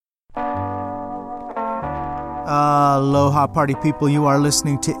Aloha party people, you are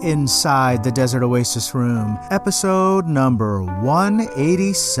listening to Inside the Desert Oasis Room, episode number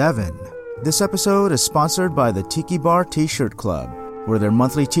 187. This episode is sponsored by the Tiki Bar T-Shirt Club, where their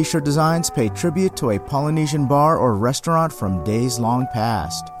monthly t-shirt designs pay tribute to a Polynesian bar or restaurant from days long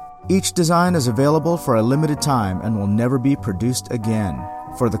past. Each design is available for a limited time and will never be produced again.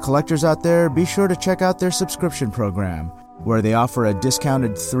 For the collectors out there, be sure to check out their subscription program, where they offer a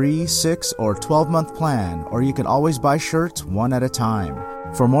discounted 3, 6, or 12-month plan, or you can always buy shirts one at a time.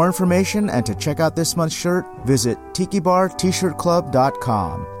 For more information and to check out this month's shirt, visit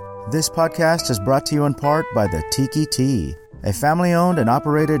tikibartshirtclub.com. This podcast is brought to you in part by the Tiki Tea, a family-owned and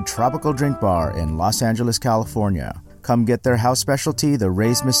operated tropical drink bar in Los Angeles, California. Come get their house specialty, the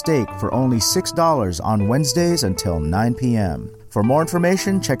Ray's Mistake, for only $6 on Wednesdays until 9 p.m. For more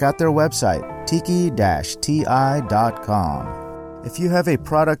information, check out their website, tiki-ti.com. If you have a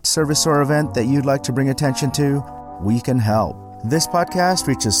product, service, or event that you'd like to bring attention to, we can help. This podcast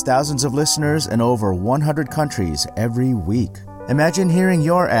reaches thousands of listeners in over 100 countries every week. Imagine hearing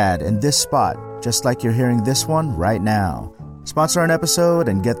your ad in this spot, just like you're hearing this one right now. Sponsor an episode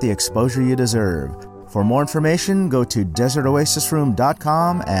and get the exposure you deserve. For more information, go to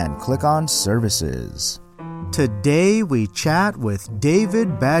desertoasisroom.com and click on Services. Today we chat with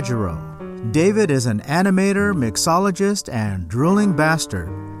David Badgerow. David is an animator, mixologist, and drooling bastard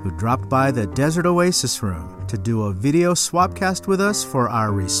who dropped by the Desert Oasis Room to do a video swapcast with us for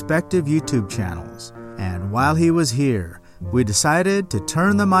our respective YouTube channels. And while he was here, we decided to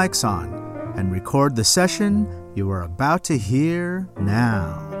turn the mics on and record the session you are about to hear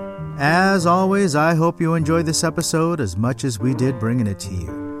now. As always, I hope you enjoy this episode as much as we did bringing it to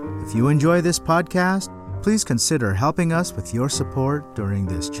you. If you enjoy this podcast, please consider helping us with your support during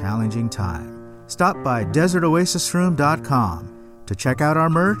this challenging time. Stop by desertoasisroom.com to check out our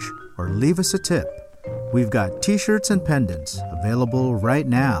merch or leave us a tip. We've got t-shirts and pendants available right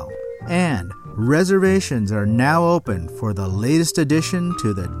now. And reservations are now open for the latest addition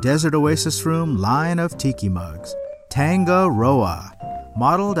to the Desert Oasis Room line of tiki mugs, Tangaroa,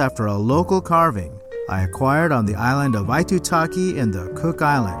 modeled after a local carving I acquired on the island of Aitutaki in the Cook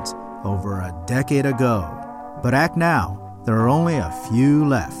Islands over a decade ago. But act now, there are only a few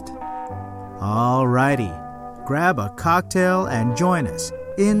left. Alrighty, grab a cocktail and join us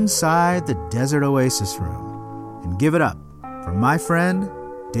inside the Desert Oasis Room. And give it up for my friend,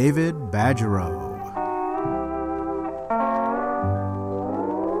 David Badgerow.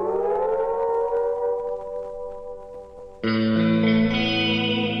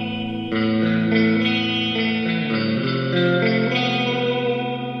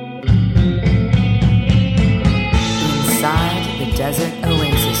 Desert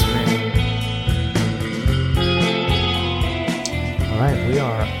Oasis Room. All right, we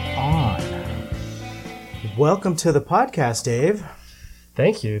are on. Welcome to the podcast, Dave.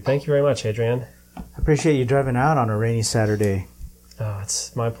 Thank you. Thank you very much, Adrian. I appreciate you driving out on a rainy Saturday. Oh,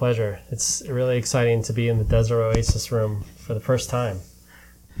 it's my pleasure. It's really exciting to be in the Desert Oasis Room for the first time.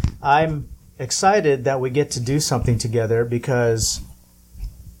 I'm excited that we get to do something together because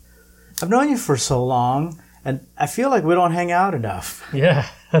I've known you for so long, and I feel like we don't hang out enough. Yeah,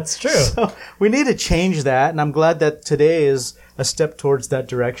 that's true. So we need to change that, and I'm glad that today is a step towards that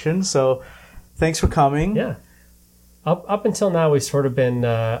direction. So thanks for coming. Yeah. Up until now, we've sort of been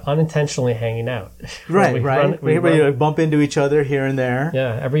unintentionally hanging out. Right. We bump into each other here and there.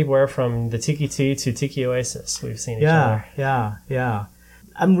 Yeah, everywhere from the Tiki Tea to Tiki Oasis, we've seen each other. Yeah.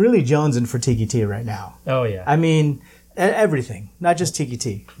 I'm really jonesing for Tiki Tea right now. Oh, yeah. I mean, everything, not just Tiki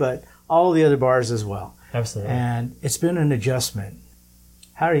Tea, but all the other bars as well. Absolutely. And it's been an adjustment.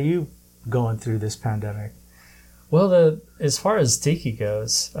 How are you going through this pandemic? Well, as far as Tiki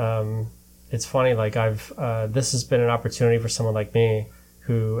goes, it's funny. Like this has been an opportunity for someone like me,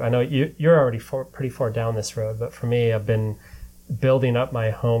 who I know you're already pretty far down this road, but for me, I've been building up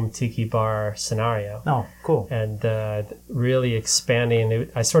my home Tiki bar scenario. Oh, cool! And really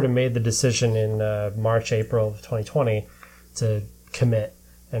expanding. I sort of made the decision in March, April of 2020 to commit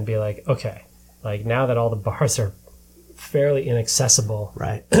and be like, okay. Like now that all the bars are fairly inaccessible,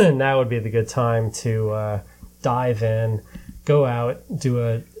 right? Now would be the good time to dive in, go out,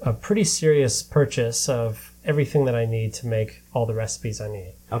 do a pretty serious purchase of everything that I need to make all the recipes I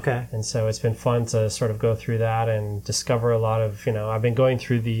need. Okay. And so it's been fun to sort of go through that and discover a lot of, I've been going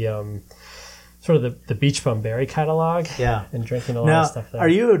through the sort of the Beach Bum Berry catalog. Yeah. And drinking a lot of stuff there. Are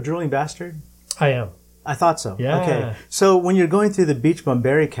you a drooling bastard? I am. I thought so. Yeah. Okay. So when you're going through the Beach Bum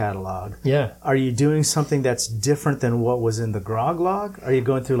Berry catalog, yeah, are you doing something that's different than what was in the grog log? Are you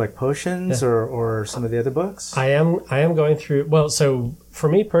going through like potions or some of the other books? I am going through. Well, so for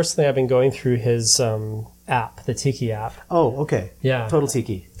me personally, I've been going through his app, the Tiki app. Oh, okay. Yeah. Total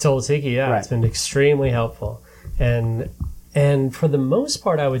Tiki. Total Tiki, yeah. Right. It's been extremely helpful. And for the most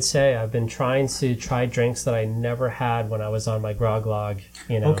part, I would say I've been trying to try drinks that I never had when I was on my grog log,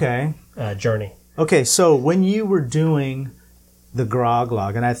 Okay. Journey. Okay, so when you were doing the grog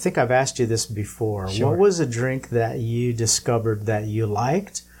log, and I think I've asked you this before, Sure. what was a drink that you discovered that you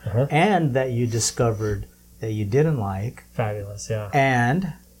liked and that you discovered that you didn't like? Fabulous, yeah.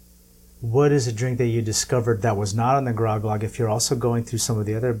 And what is a drink that you discovered that was not on the grog log, if you're also going through some of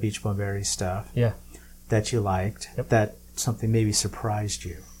the other Beach Bum Berry stuff that you liked, that something maybe surprised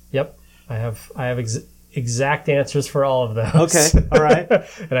you? Yep. I have exact answers for all of those. Okay, all right.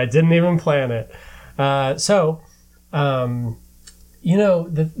 And I didn't even plan it. The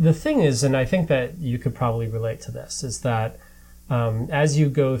thing is, and I think that you could probably relate to this, is that as you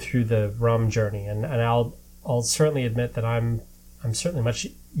go through the rum journey, and I'll certainly admit that I'm certainly much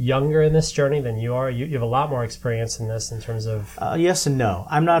younger in this journey than you are. You have a lot more experience in this in terms of... Yes and no.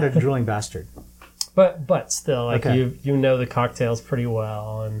 I'm not a drooling bastard. But still, like, Okay. you know the cocktails pretty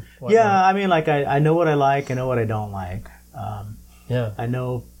well and whatnot. Yeah, I mean, like, I know what I like, I know what I don't like. Yeah. I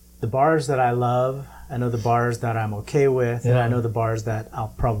know the bars that I love, I know the bars that I'm okay with, and I know the bars that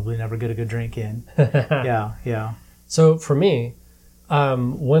I'll probably never get a good drink in. Yeah. So for me,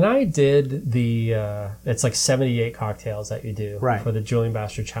 when I did it's like 78 cocktails that you do for the Julian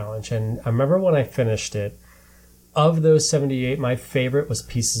Bastard Challenge. And I remember when I finished it, of those 78, my favorite was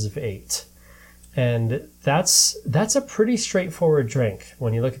Pieces of 8. And that's a pretty straightforward drink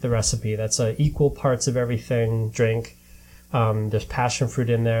when you look at the recipe. That's a equal parts of everything drink. There's passion fruit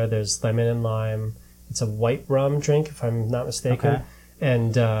in there. There's lemon and lime. It's a white rum drink, if I'm not mistaken.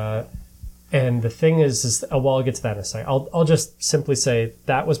 Okay. And the thing is well, I'll get to that in a second. I'll just simply say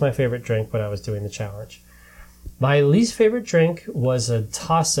that was my favorite drink when I was doing the challenge. My least favorite drink was a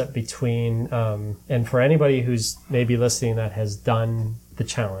toss-up between, and for anybody who's maybe listening that has done the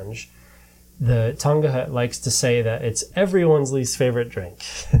challenge, the Tonga Hut likes to say that it's everyone's least favorite drink.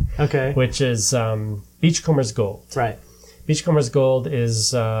 Okay. Which is Beachcomber's Gold. Right. Beachcomber's Gold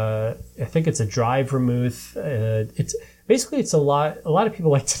is, I think it's a dry vermouth. It's a lot of people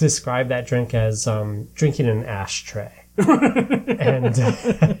like to describe that drink as drinking in an ashtray. And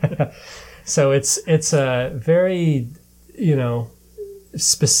so it's a very,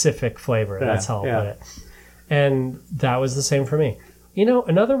 specific flavor. That's how I'll put it. And that was the same for me.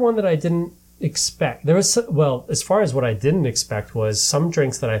 Another one that I didn't expect, as far as what I didn't expect was some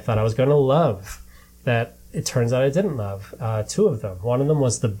drinks that I thought I was going to love that it turns out I didn't love. Two of them. One of them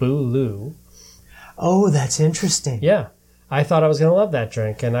was the Boulou. Oh, that's interesting. Yeah. I thought I was going to love that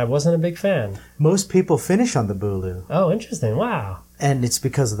drink, and I wasn't a big fan. Most people finish on the Boulou. Oh, interesting. Wow. And it's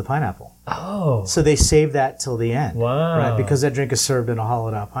because of the pineapple. Oh. So they save that till the end. Wow. Right? Because that drink is served in a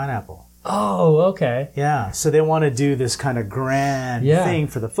hollowed out pineapple. Oh, okay. Yeah. So they want to do this kind of grand thing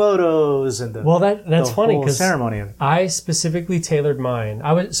for the photos and that's funny because ceremony. I specifically tailored mine.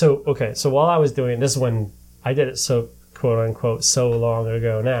 So while I was doing this, when I did it so quote unquote so long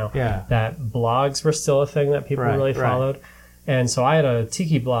ago now, that blogs were still a thing that people really followed. And so I had a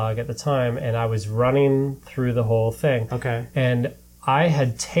Tiki blog at the time, and I was running through the whole thing. Okay. And I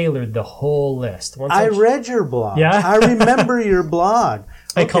had tailored the whole list. I read your blog. Yeah. I remember your blog.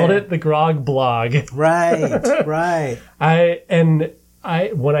 I called it the Grog Blog. Right. When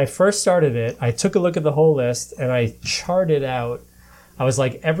I first started it, I took a look at the whole list and I charted out. I was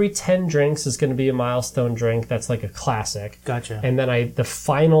like, every 10 drinks is going to be a milestone drink. That's like a classic. Gotcha. And then the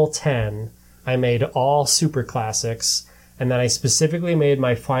final 10, I made all super classics. And then I specifically made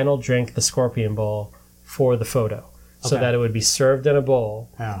my final drink, the Scorpion Bowl, for the photo. So that it would be served in a bowl.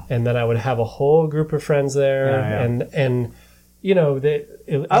 Yeah. And then I would have a whole group of friends there. And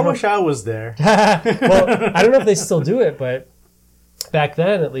I wish I was there. Well, I don't know if they still do it, but back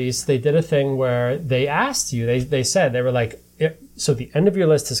then at least they did a thing where they asked you, they said, they were like, so the end of your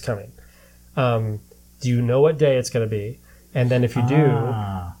list is coming. Do you know what day it's going to be? And then if you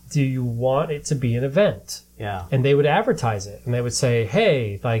do you want it to be an event? Yeah. And they would advertise it, and they would say,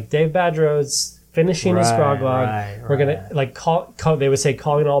 hey, like Dave Badrow's finishing his grog log. We're going to like call, they would say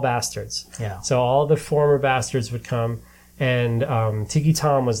calling all bastards. Yeah. So all the former bastards would come. And Tiki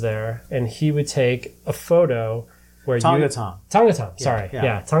Tom was there, and he would take a photo where Tonga Tom, sorry.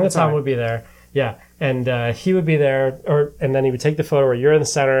 Tonga Tom would be there. Yeah. And he would be there, and then he would take the photo where you're in the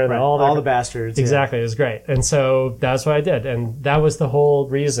center and all the bastards. Exactly. Yeah. It was great. And so that's what I did. And that was the whole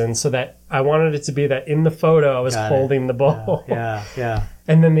reason, so that I wanted it to be that in the photo I was holding the bowl. Yeah.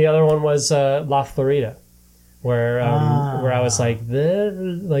 And then the other one was La Florida, where I was like,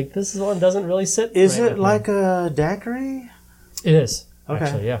 this one doesn't really sit. Is it like a daiquiri? It is. Okay.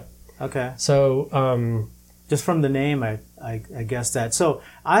 Actually, yeah. Okay. So Just from the name, I guess that. So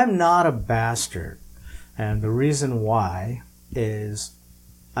I'm not a bastard. And the reason why is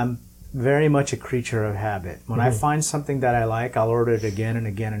I'm very much a creature of habit. When I find something that I like, I'll order it again and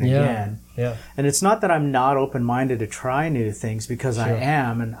again and again. Yeah. And it's not that I'm not open-minded to try new things, because I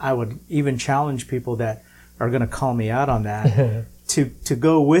am, and I would even challenge people that are going to call me out on that to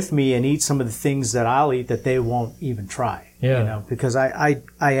go with me and eat some of the things that I'll eat that they won't even try. Yeah. You know, because I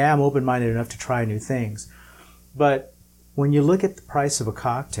am open-minded enough to try new things. But when you look at the price of a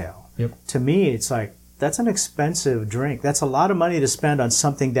cocktail, to me, it's like, that's an expensive drink. That's a lot of money to spend on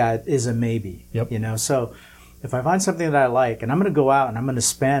something that is a maybe. You know, so if I find something that I like, and I'm going to go out and I'm going to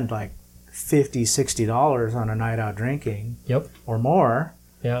spend like $50, $60 on a night out drinking or more,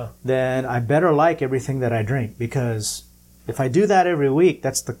 then I better like everything that I drink, because if I do that every week,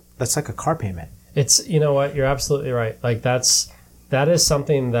 that's like a car payment. It's, you know what, you're absolutely right. Like that is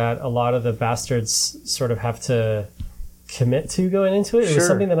something that a lot of the bastards sort of have to commit to going into it. It was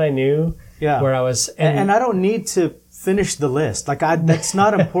something that I knew where I was, and I don't need to finish the list. Like that's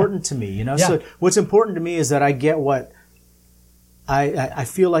not important to me, you know. So what's important to me is that I get what I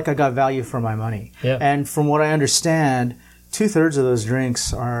feel like I got value for my money. And from what I understand, 2/3 of those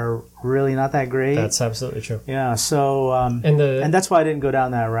drinks are really not that great. That's absolutely true. Yeah. So and that's why I didn't go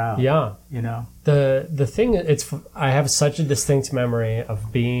down that route. Yeah. You know, the thing, I have such a distinct memory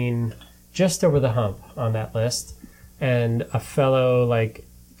of being just over the hump on that list, and a fellow like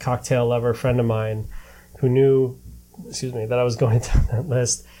cocktail lover friend of mine who knew, that I was going down that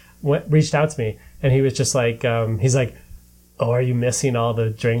list, reached out to me, and he was just like, he's like, "Oh, are you missing all the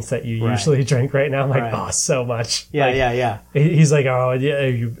drinks that you usually drink right now?" I'm like, "Oh, so much." He's like, "Oh,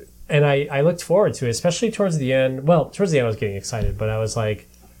 yeah." And I looked forward to it, especially towards the end. Well, towards the end I was getting excited, but I was like,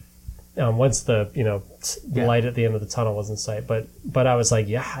 once the light at the end of the tunnel was in sight. But I was like,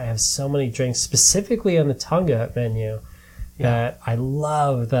 I have so many drinks, specifically on the Tonga Hut menu, that I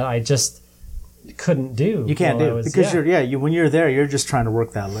love, that I just couldn't do. You can't do, because when you're there, you're just trying to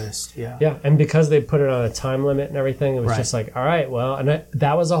work that list. And because they put it on a time limit and everything, it was just like, all right, well, and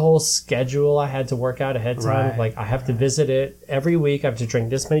that was a whole schedule I had to work out ahead of time. Like, I have to visit it every week. I have to drink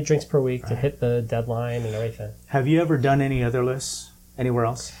this many drinks per week to hit the deadline and everything. Have you ever done any other lists anywhere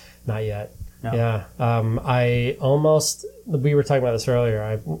else? Not yet. No. We were talking about this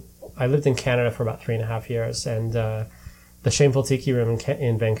earlier. I lived in Canada for about 3.5 years, and the Shameful Tiki Room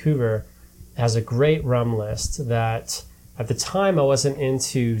in Vancouver has a great rum list that at the time I wasn't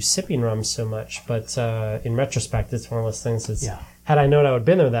into sipping rum so much, but in retrospect, it's one of those things that's, had I known I would have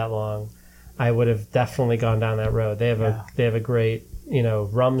been there that long, I would have definitely gone down that road. They have a great,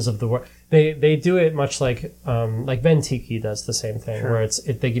 rums of the world. They do it much like Ventiki does the same thing, where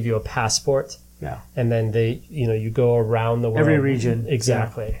they give you a passport. And then you go around the world. Every region.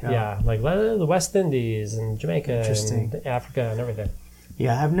 Exactly. Like the West Indies and Jamaica and Africa and everything.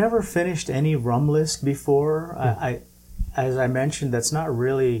 Yeah, I've never finished any rum list before. As I mentioned, that's not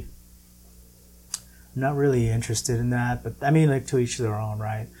really interested in that. But I mean, like, to each their own,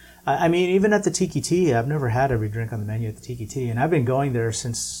 right? I mean, even at the Tiki Tea, I've never had every drink on the menu at the Tiki Tea, and I've been going there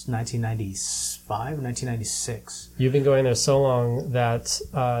since 1995, 1996. You've been going there so long that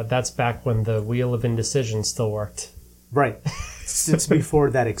that's back when the Wheel of Indecision still worked. Right. Since before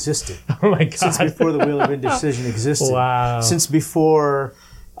that existed. Oh my God. Since before the Wheel of Indecision existed. Wow. Since before,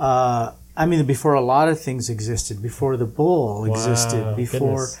 before a lot of things existed, before the bull existed,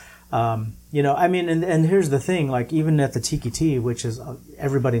 before... and here's the thing, like, even at the Tiki Tea, which is,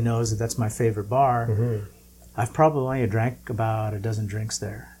 everybody knows that's my favorite bar, I've probably only drank about a dozen drinks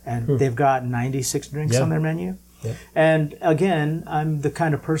there. And they've got 96 drinks on their menu. And again, I'm the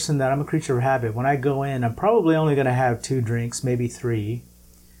kind of person that I'm a creature of habit. When I go in, I'm probably only going to have 2 drinks, maybe 3.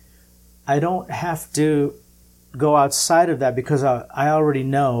 I don't have to go outside of that, because I already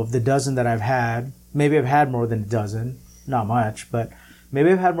know of the dozen that I've had. Maybe I've had more than a dozen, not much, but... Maybe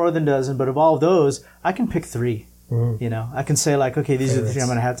I've had more than a dozen, but of all of those, I can pick 3. I can say, like, okay, these are the 3 I'm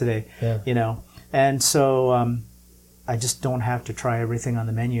going to have today. And so I just don't have to try everything on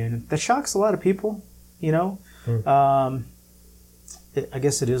the menu. And that shocks a lot of people, I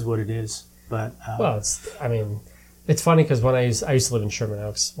guess it is what it is. But it's funny, because when I used to live in Sherman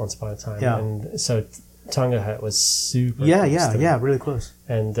Oaks once upon a time, and so Tonga Hut was super close to me. Really close.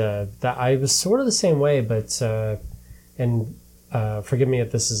 And that I was sort of the same way, but forgive me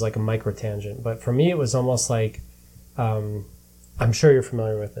if this is like a micro tangent, but for me it was almost like, I'm sure you're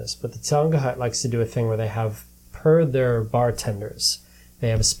familiar with this, but the Tonga Hut likes to do a thing where they have, per their bartenders, they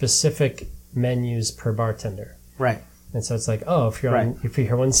have specific menus per bartender. Right. And so it's like, if you're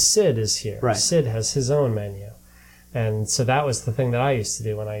here when Sid is here, Sid has his own menu. And so that was the thing that I used to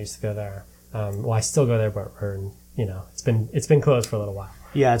do when I used to go there. Well, I still go there, but it's been closed for a little while.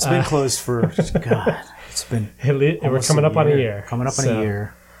 Yeah, it's been closed for God. It's been we're coming up on a year. Coming up on a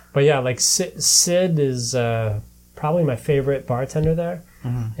year. But yeah, like Sid is probably my favorite bartender there,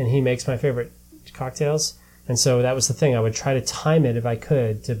 and he makes my favorite cocktails. And so that was the thing. I would try to time it if I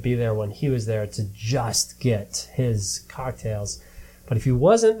could to be there when he was there to just get his cocktails. But if he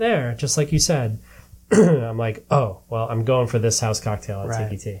wasn't there, just like you said, I'm like, oh, well, I'm going for this house cocktail at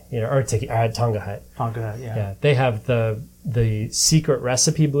Tiki T, or at Tonga Hut. Tonga Hut, yeah. Yeah, they have the secret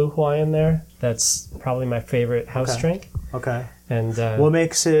recipe Blue Hawaiian there. That's probably my favorite house drink. Okay. And what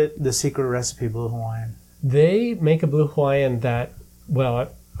makes it the secret recipe Blue Hawaiian? They make a Blue Hawaiian that,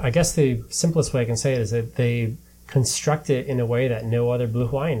 well, I guess the simplest way I can say it is that they construct it in a way that no other Blue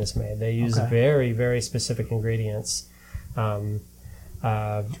Hawaiian is made. They use very, very specific ingredients. Do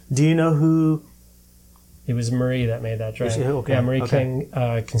you know who? It was Marie that made that drink. Okay. Yeah, Marie King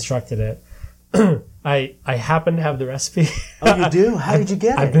constructed it. I happen to have the recipe. Oh, you do? How did you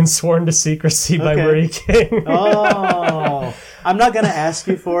get it? I've been sworn to secrecy by Marie King. Oh, I'm not going to ask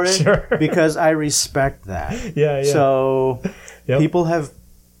you for it because I respect that. Yeah. So people have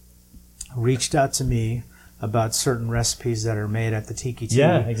reached out to me about certain recipes that are made at the Tiki T.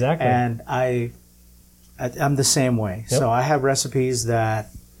 Yeah, exactly. And I'm the same way. Yep. So I have recipes that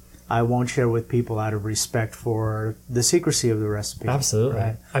I won't share with people out of respect for the secrecy of the recipe. Absolutely.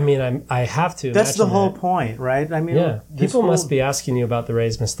 Right? I mean, I have to. That's the whole point, right? I mean, people must be asking you about the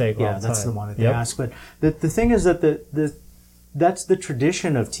Ray's mistake all the time. Yeah, that's the one that they ask. But the thing is that that's the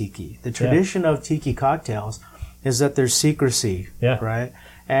tradition of Tiki. The tradition of Tiki cocktails is that there's secrecy, right?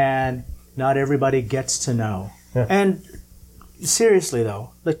 And not everybody gets to know. Yeah. And seriously,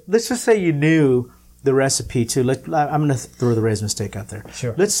 though, let's just say you knew the recipe to, I'm going to throw the Ray's mistake out there.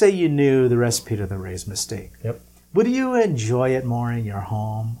 Sure. Let's say you knew the recipe to the Ray's mistake. Yep. Would you enjoy it more in your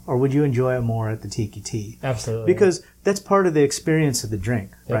home, or would you enjoy it more at the Tiki T? Absolutely. Because that's part of the experience of the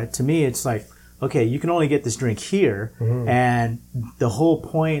drink, right? To me, it's like, okay, you can only get this drink here, and the whole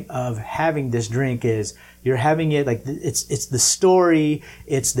point of having this drink is you're having it like it's the story,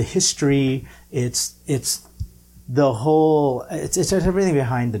 it's the history, it's the whole, it's everything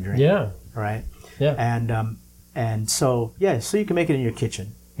behind the drink. Yeah. Right. Yeah. And so so you can make it in your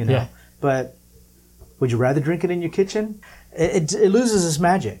kitchen, you know. Yeah. But would you rather drink it in your kitchen? It loses its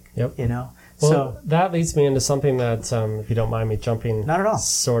magic. Yep. You know. Well, so that leads me into something that, if you don't mind me jumping, not at all,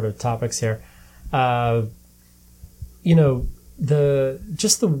 sort of topics here. You know, the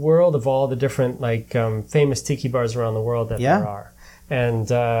world of all the different famous tiki bars around the world that there are. And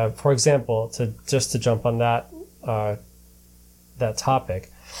for example, to jump on that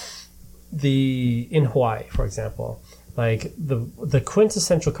topic. In Hawaii, for example, like the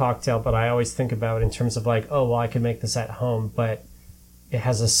quintessential cocktail that I always think about in terms of like, oh, well, I can make this at home, but it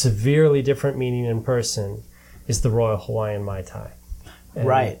has a severely different meaning in person, is the Royal Hawaiian Mai Tai. And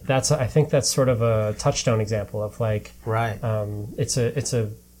right. I think that's sort of a touchstone example of like, right. It's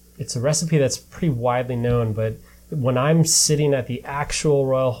a recipe that's pretty widely known, but when I'm sitting at the actual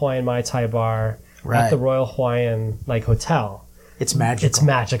Royal Hawaiian Mai Tai bar at the Royal Hawaiian hotel, it's magical. It's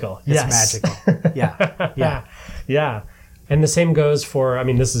magical. Yes. It's magical. Yeah. Yeah. And the same goes for, I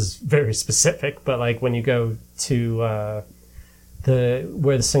mean, this is very specific, but like when you go to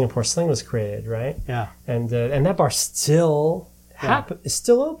where the Singapore Sling was created, right? Yeah. And that bar still is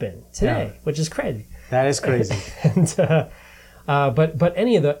still open today, which is crazy. That is crazy. And but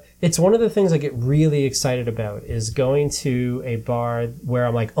it's one of the things I get really excited about is going to a bar where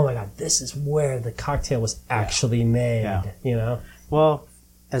I'm like, oh my God, this is where the cocktail was actually made. Yeah. You know? Well,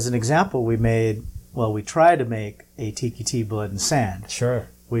 as an example, we tried to make a Tiki T Blood and Sand. Sure.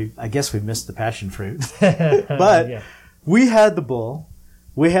 I guess we missed the passion fruit. But we had the bull.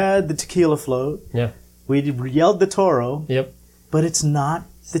 We had the tequila float. Yeah. We yelled the Toro. Yep. But it's not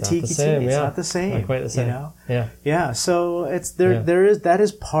the Tiki T. It's not the same. Not quite the same. You know? Yeah. Yeah. So it's that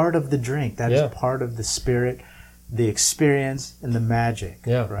is part of the drink. That is part of the spirit, the experience, and the magic.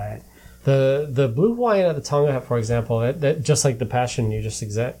 Yeah. Right. The Blue Hawaiian at the Tonga Hut, for example, that just like the passion you just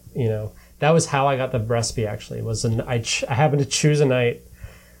that was how I got the recipe. Actually, I happened to choose a night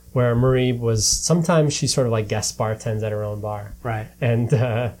where Marie was. Sometimes she sort of like guest bartends at her own bar. Right. And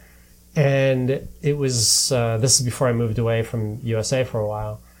it was this is before I moved away from USA for a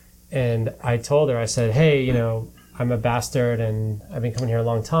while, and I told her, I said, hey, I'm a bastard and I've been coming here a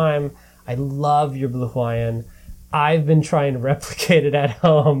long time. I love your Blue Hawaiian. I've been trying to replicate it at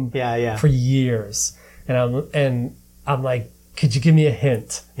home for years. And I'm like, could you give me a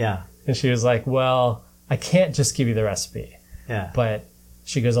hint? Yeah. And she was like, well, I can't just give you the recipe. Yeah. But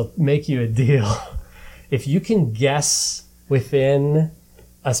she goes, I'll make you a deal. If you can guess within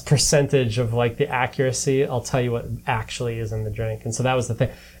a percentage of like the accuracy, I'll tell you what actually is in the drink. And so that was the thing.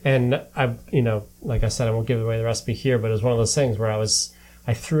 And I, like I said, I won't give away the recipe here, but it was one of those things where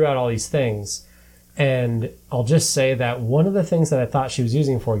I threw out all these things. And I'll just say that one of the things that I thought she was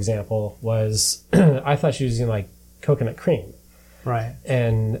using, for example, was I thought she was using like coconut cream. Right.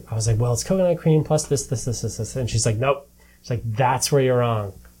 And I was like, well, it's coconut cream plus this. And she's like, nope. She's like, that's where you're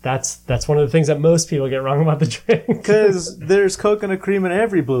wrong. That's one of the things that most people get wrong about the drink. Because there's coconut cream in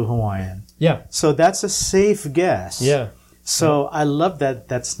every Blue Hawaiian. Yeah. So that's a safe guess. Yeah. So I love that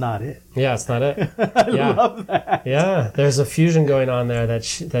that's not it. Yeah, it's not it. I love that. Yeah. There's a fusion going on there that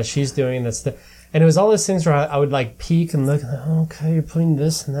she's doing. And it was all those things where I would like peek and look, okay, you're putting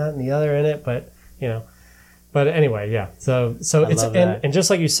this and that and the other in it. But, But anyway, yeah. So it's and just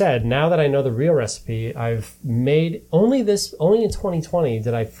like you said, now that I know the real recipe, I've made only in 2020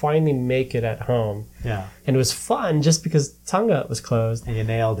 did I finally make it at home. Yeah. And it was fun just because Tonga was closed. And you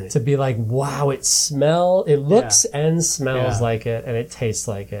nailed it. To be like, wow, it looks and smells like it, and it tastes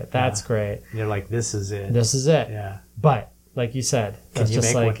like it. That's great. And you're like, this is it. This is it. Yeah. But like you said, can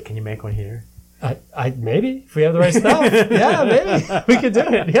you make one here? I maybe if we have the right stuff. Yeah, maybe we could do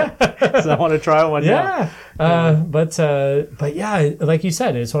it. Yeah. So I want to try one. Yeah. But yeah, like you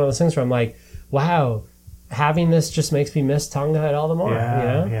said, it's one of those things where I'm like, wow, having this just makes me miss Tonga all the more.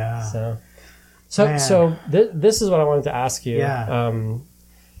 Yeah. Yeah. So this is what I wanted to ask you. Yeah.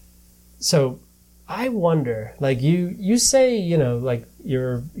 So I wonder, like you say, like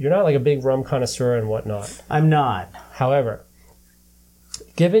you're not like a big rum connoisseur and whatnot. I'm not. However,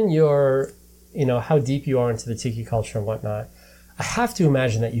 given your how deep you are into the tiki culture and whatnot, I have to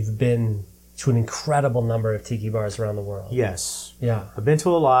imagine that you've been to an incredible number of tiki bars around the world. Yes. Yeah. I've been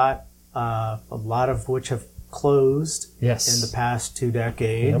to a lot of which have closed yes. in the past 2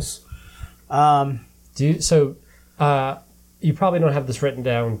 decades. Yep. You probably don't have this written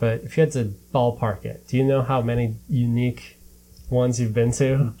down, but if you had to ballpark it, do you know how many unique ones you've been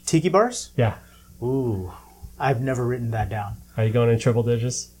to? Tiki bars? Yeah. Ooh, I've never written that down. Are you going in triple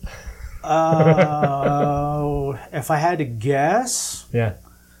digits? If I had to guess, yeah,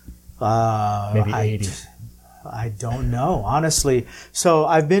 maybe 80. I don't know, honestly. So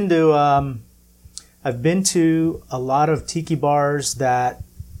I've been to a lot of tiki bars that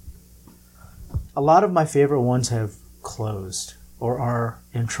a lot of my favorite ones have closed or are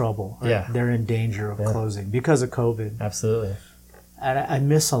in trouble. Yeah, they're in danger of closing because of COVID. Absolutely, and I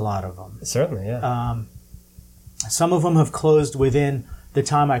miss a lot of them. Certainly, yeah. Some of them have closed within the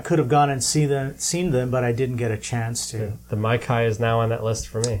time I could have gone and seen them, but I didn't get a chance to. The Mai Kai is now on that list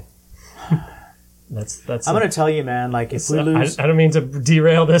for me. That's. I'm going to tell you, man. Like if we lose, I don't mean to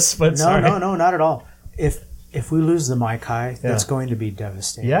derail this, but sorry. No, not at all. If we lose the Mai Kai, that's going to be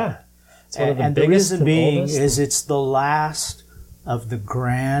devastating. Yeah, it's one of the and the reason being is it's the last of the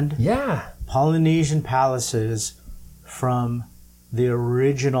grand Polynesian palaces from the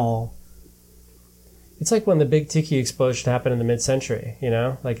original. It's like when the big tiki explosion happened in the mid-century,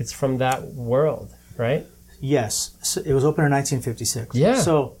 like it's from that world, right? Yes. So it was opened in 1956. Yeah.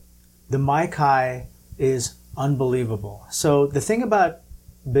 So the Mai Kai is unbelievable. So the thing about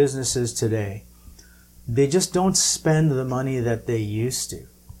businesses today, they just don't spend the money that they used to,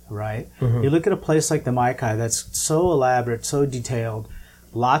 right? Mm-hmm. You look at a place like the Mai Kai that's so elaborate, so detailed,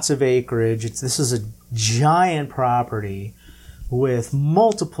 lots of acreage. This is a giant property with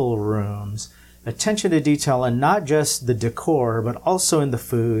multiple rooms. Attention to detail, and not just the decor, but also in the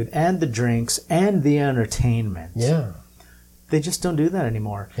food and the drinks and the entertainment. Yeah. They just don't do that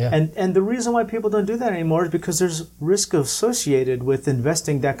anymore. Yeah. And the reason why people don't do that anymore is because there's risk associated with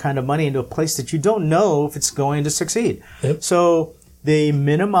investing that kind of money into a place that you don't know if it's going to succeed. Yep. So they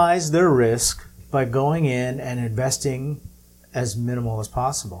minimize their risk by going in and investing as minimal as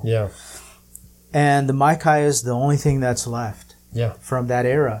possible. Yeah. And the Mai Kai is the only thing that's left from that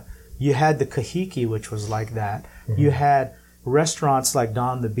era. You had the Kahiki, which was like that. Mm-hmm. You had restaurants like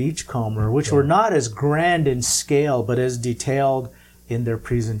Don the Beachcomber, which were not as grand in scale, but as detailed in their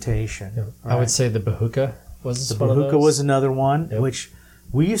presentation. Yeah. Right? I would say the Bahuka was the one of those. Bahuka was another one, which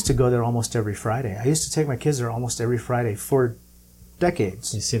we used to go there almost every Friday. I used to take my kids there almost every Friday for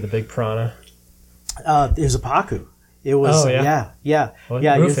decades. You see the big piranha? It was a Paku. It was, yeah.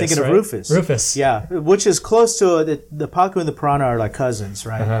 Rufus, you're thinking of Rufus. Rufus. Yeah, which is close to the Paku and the Piranha are like cousins,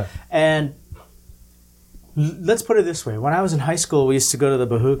 right? Uh-huh. And let's put it this way. When I was in high school, we used to go to the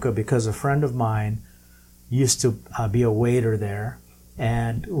Bahuka because a friend of mine used to be a waiter there.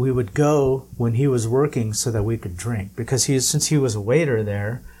 And we would go when he was working so that we could drink. Because since he was a waiter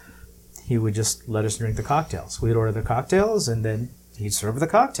there, he would just let us drink the cocktails. We'd order the cocktails and then he'd serve the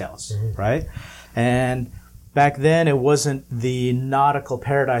cocktails, right? And back then it wasn't the nautical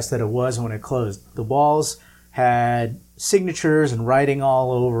paradise that it was when it closed. The walls had signatures and writing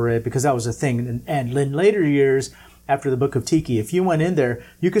all over it because that was a thing. And in later years, after the Book of Tiki, if you went in there,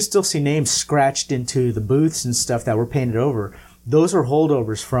 you could still see names scratched into the booths and stuff that were painted over. Those are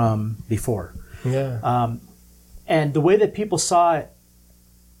holdovers from before. Yeah. And the way that people saw it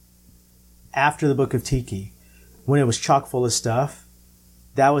after the Book of Tiki, when it was chock full of stuff,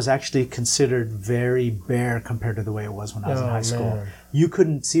 that was actually considered very bare compared to the way it was when I was in high school. Man. You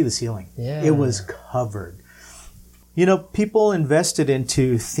couldn't see the ceiling. Yeah. It was covered. You know, people invested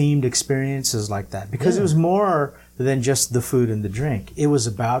into themed experiences like that because it was more than just the food and the drink. It was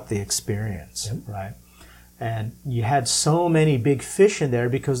about the experience, right? And you had so many big fish in there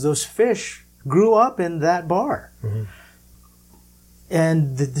because those fish grew up in that bar. Mm-hmm.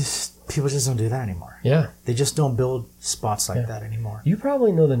 And people just don't do that anymore. Yeah. They just don't build spots like that anymore. You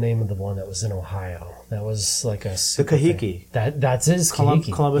probably know the name of the one that was in Ohio. That was like a The Kahiki. That's his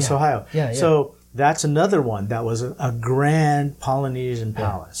Kahiki. Columbus, Ohio. Yeah. So that's another one that was a grand Polynesian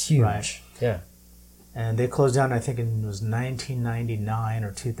palace. Huge. Right? Yeah. And they closed down, I think it was 1999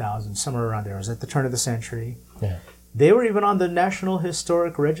 or 2000, somewhere around there. It was at the turn of the century. Yeah. They were even on the National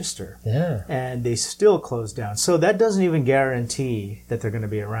Historic Register. Yeah. And they still closed down. So that doesn't even guarantee that they're going to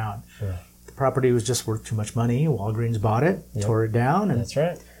be around. Yeah. The property was just worth too much money. Walgreens bought it, tore it down. And That's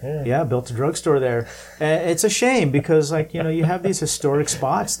right. Yeah. built a drugstore there. It's a shame because, like, you know, you have these historic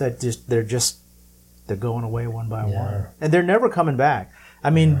spots that they're going away one by one. And they're never coming back. I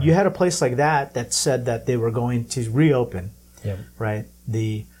mean, you had a place like that said that they were going to reopen, right?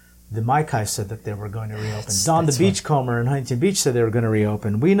 The Maikai said that they were going to reopen. Don the Beachcomber in Huntington Beach said they were going to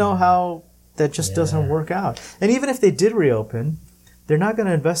reopen. We know how that just doesn't work out. And even if they did reopen, they're not going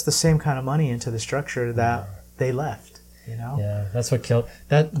to invest the same kind of money into the structure that they left, you know? Yeah, that's what killed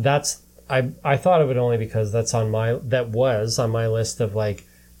that's I thought of it only because that was on my list of like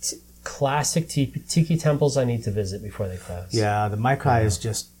classic tiki temples I need to visit before they close. Yeah, the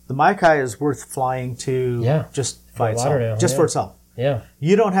Maikai is worth flying to just by itself. Just for itself. Yeah.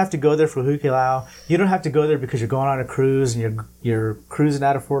 You don't have to go there for Hukilau. You don't have to go there because you're going on a cruise and you're cruising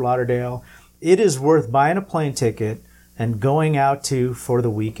out of Fort Lauderdale. It is worth buying a plane ticket and going out to for the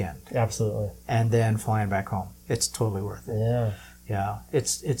weekend. Absolutely. And then flying back home. It's totally worth it. Yeah. Yeah.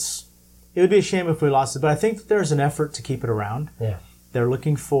 It would be a shame if we lost it, but I think that there's an effort to keep it around. Yeah. They're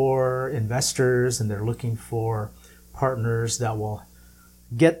looking for investors and they're looking for partners that will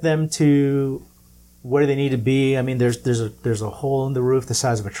get them to where they need to be. I mean, there's a hole in the roof the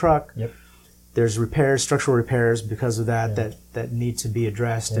size of a truck. Yep. There's structural repairs because of that need to be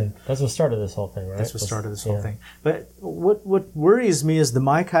addressed. And that's what started this whole thing, right? That's what started this whole thing. But what worries me is the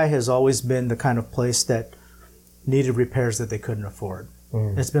Maikai has always been the kind of place that needed repairs that they couldn't afford.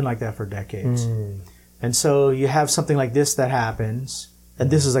 It's been like that for decades. And so you have something like this that happens, and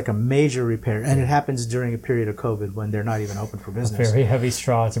this is like a major repair, and it happens during a period of COVID when they're not even open for business. A very heavy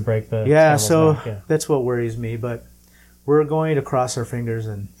straw to break the back. That's what worries me, but we're going to cross our fingers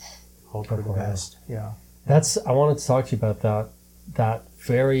and hope for the best. Yeah. I wanted to talk to you about that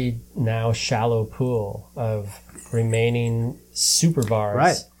very now shallow pool of remaining super bars.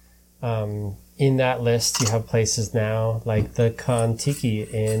 Right. In that list, you have places now like the Kon-Tiki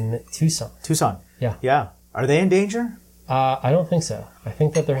in Tucson. Yeah. Yeah. Are they in danger? I don't think so. I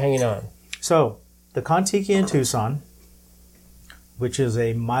think that they're hanging on. So, the Kon-Tiki in Tucson, which is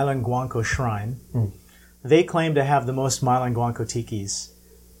a Mylan-Guanco shrine, they claim to have the most Mylan-Guanco tikis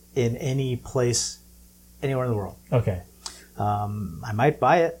in any place, anywhere in the world. Okay. I might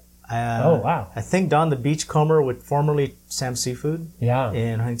buy it. Oh, wow. I think Don the Beachcomber, with formerly Sam Seafood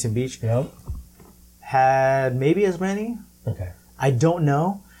in Huntington Beach, had maybe as many. Okay. I don't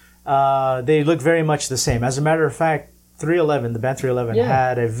know. They look very much the same. As a matter of fact, 311, the band 311,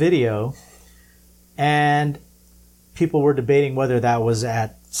 had a video, and people were debating whether that was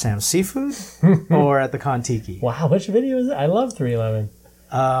at Sam's Seafood or at the Kon-Tiki. Wow, which video is it? I love 311.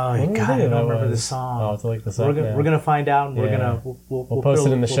 Oh, God, I don't remember the song. I'll have to look this up. We're going to find out, and we'll post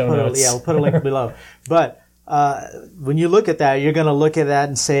it in the show notes. We'll put a link below. But when you look at that, you're going to look at that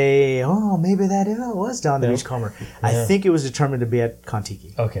and say, oh, maybe that was Don the Beachcomber. I think it was determined to be at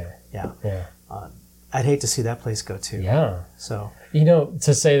Kon-Tiki. Okay. Yeah. Yeah. I'd hate to see that place go too. Yeah. So,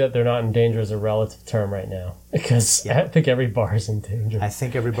 to say that they're not in danger is a relative term right now because I think every bar is in danger. I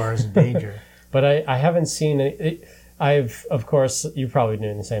think every bar is in danger. But I haven't seen it. Of course, you're probably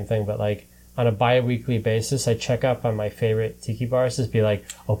doing the same thing, but like on a bi-weekly basis, I check up on my favorite tiki bars to be like,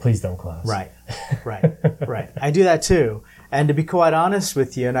 oh, please don't close. Right. I do that too. And to be quite honest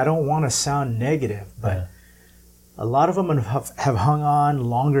with you, and I don't want to sound negative, but a lot of them have hung on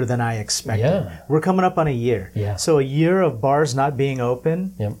longer than I expected. Yeah. We're coming up on a year. Yeah. So a year of bars not being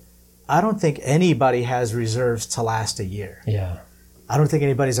open, Yep. I don't think anybody has reserves to last a year. Yeah. I don't think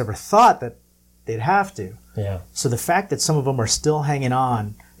anybody's ever thought that they'd have to. Yeah. So the fact that some of them are still hanging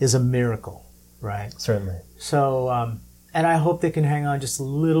on is a miracle, right? Certainly. So, and I hope they can hang on just a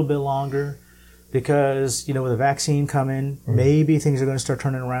little bit longer because, with the vaccine coming, maybe things are going to start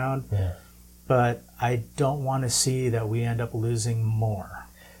turning around. Yeah. But I don't want to see that we end up losing more.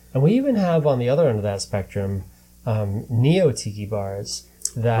 And we even have on the other end of that spectrum, neo-tiki bars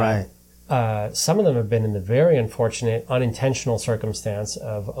that some of them have been in the very unfortunate, unintentional circumstance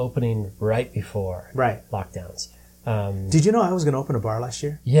of opening right before lockdowns. Did you know I was going to open a bar last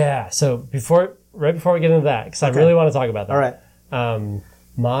year? Yeah. So right before we get into that, because I really want to talk about that. All right.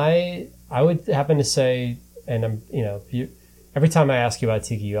 I would happen to say, and every time I ask you about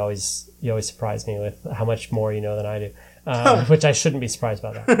tiki, you always surprise me with how much more you know than I do, which I shouldn't be surprised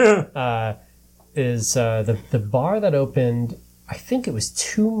by that. Is the bar that opened, I think it was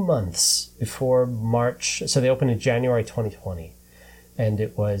 2 months before March. So they opened in January 2020, and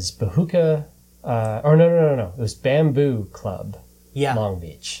it was Bahuka. No. It was Bamboo Club, Long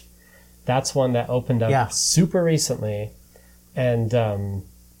Beach. That's one that opened up super recently, and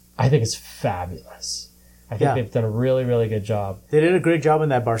I think it's fabulous. I think they've done a really, really good job. They did a great job in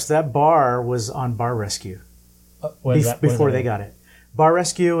that bar. So that bar was on Bar Rescue before they got it. Bar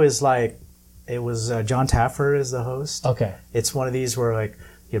Rescue is like, it was John Taffer is the host. Okay. It's one of these where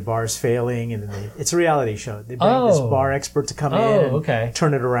your bar's failing and it's a reality show. They bring this bar expert to come in and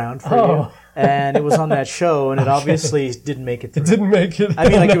turn it around for you. And it was on that show, and it obviously didn't make it through. It didn't make it. I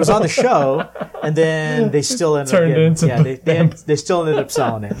mean, it was on the show, and then they still ended up they still ended up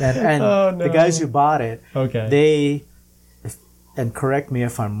selling it. And the guys who bought it, and correct me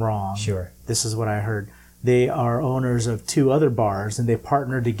if I'm wrong. Sure. This is what I heard. They are owners of 2 other bars, and they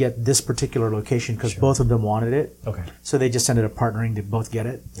partnered to get this particular location because both of them wanted it. Okay. So they just ended up partnering to both get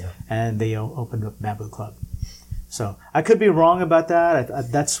it, yeah. And they opened up Bamboo Club. So I could be wrong about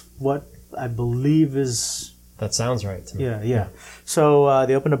that. That's what I believe is... That sounds right to me. Yeah. So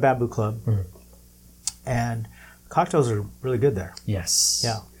they opened a Bamboo Club, and cocktails are really good there. Yes.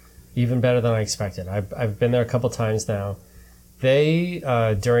 Yeah. Even better than I expected. I've been there a couple times now. They,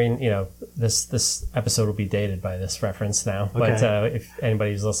 during, this episode will be dated by this reference now, but if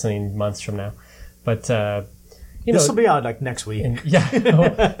anybody's listening months from now. But, this will be out like next week.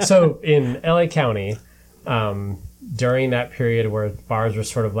 So in LA County, during that period where bars were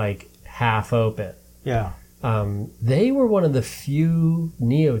sort of like half open. Yeah. They were one of the few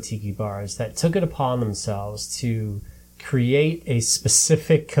neo-tiki bars that took it upon themselves to create a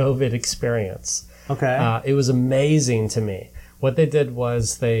specific COVID experience. Okay. It was amazing to me. What they did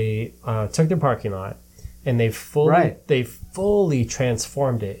was they took their parking lot and they fully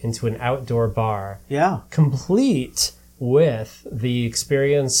transformed it into an outdoor bar. Yeah. Complete with the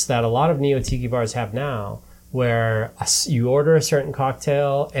experience that a lot of neo-tiki bars have now, where you order a certain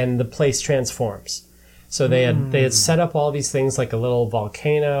cocktail and the place transforms. So they had set up all these things like a little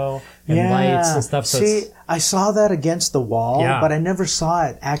volcano and lights and stuff. So I saw that against the wall, but I never saw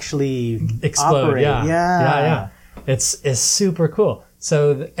it actually explode. Operate. Yeah. It's super cool.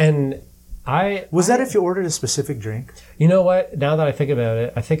 So was that if you ordered a specific drink? You know what? Now that I think about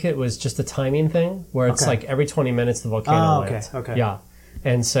it, I think it was just a timing thing where it's like every 20 minutes the volcano lights. Okay. Yeah.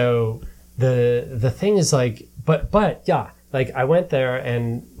 And so the thing is like, but yeah. Like, I went there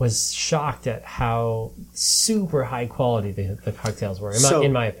and was shocked at how super high quality the cocktails were,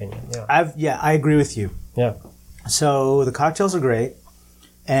 in my opinion. Yeah. I agree with you. Yeah. So the cocktails are great,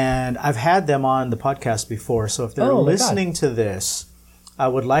 and I've had them on the podcast before. So if they're listening to this, I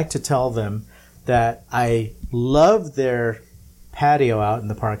would like to tell them that I love their patio out in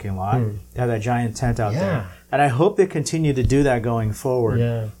the parking lot. They have that giant tent out there. And I hope they continue to do that going forward.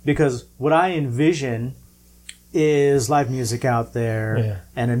 Yeah. Because what I envision is live music out there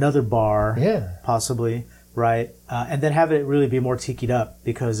and another bar, possibly, right? And then have it really be more tikied up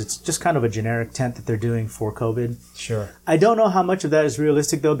because it's just kind of a generic tent that they're doing for COVID. Sure. I don't know how much of that is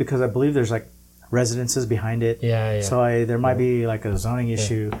realistic, though, because I believe there's like residences behind it. Yeah. So there might be like a zoning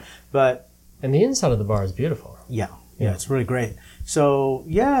issue. But and the inside of the bar is beautiful. Yeah, it's really great. So,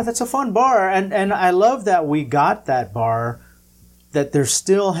 that's a fun bar. And I love that we got that bar, that they're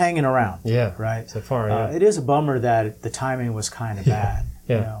still hanging around. Yeah. Right? So far, it is a bummer that the timing was kind of bad.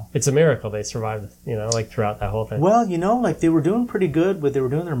 Yeah. You know? It's a miracle they survived, like throughout that whole thing. Well, like they were doing pretty good, but they were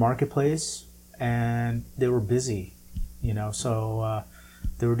doing their marketplace and they were busy, so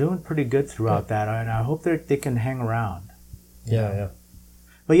they were doing pretty good throughout that. And I hope they can hang around. Yeah.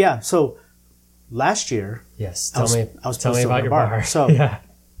 But so last year, yes, I was tell me about your bar. So yeah.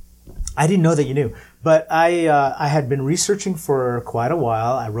 I didn't know that you knew, but I had been researching for quite a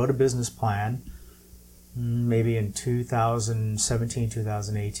while. I wrote a business plan, maybe in 2017,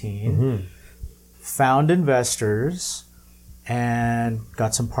 2018. Mm-hmm. Found investors and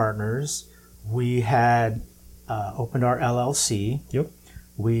got some partners. We had opened our LLC. Yep.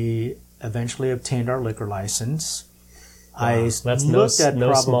 We eventually obtained our liquor license. Wow. That's no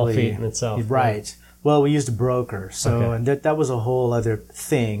small feat in itself. Right. Well, we used a broker, so and that was a whole other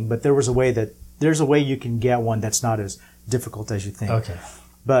thing. But there's a way you can get one that's not as difficult as you think. Okay.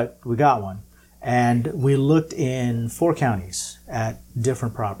 But we got one, and we looked in 4 counties at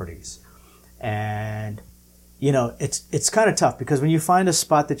different properties, and it's kind of tough because when you find a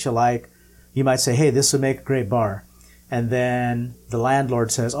spot that you like, you might say, "Hey, this would make a great bar," and then the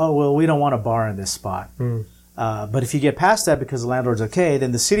landlord says, "Oh, well, we don't want a bar in this spot." Mm. But if you get past that because the landlord's okay,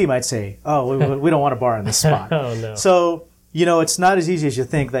 then the city might say, "Oh, we don't want a bar in this spot." Oh, no. So, it's not as easy as you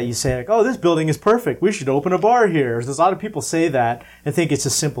think that you say, like, "Oh, this building is perfect. We should open a bar here." There's a lot of people say that and think it's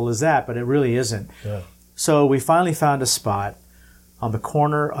as simple as that, but it really isn't. Yeah. So we finally found a spot on the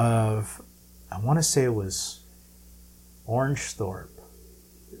corner of, I want to say it was Orangethorpe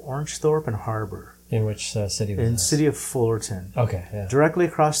and Harbor. In which city was In the this? city of Fullerton. Okay, yeah. Directly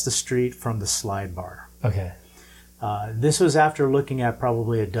across the street from the Slide Bar. Okay. This was after looking at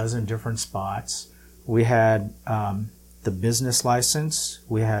probably a dozen different spots. We had the business license,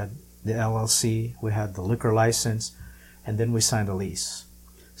 we had the LLC, we had the liquor license, and then we signed a lease.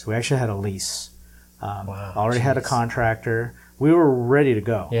 So we actually had a lease. Wow. Already had a contractor. We were ready to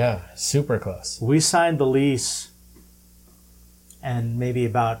go. Yeah, super close. We signed the lease, and maybe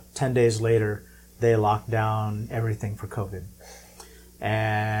about 10 days later, they locked down everything for COVID.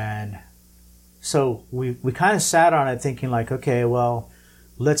 And so we kind of sat on it thinking like, okay, well,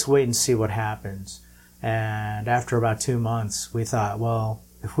 let's wait and see what happens. And after about 2 months, we thought, well,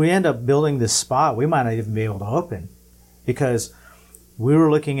 if we end up building this spot, we might not even be able to open, because we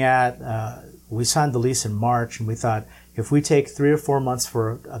were looking at, we signed the lease in March, and we thought if we take 3 or 4 months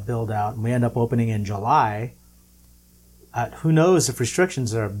for a build out and we end up opening in July, who knows if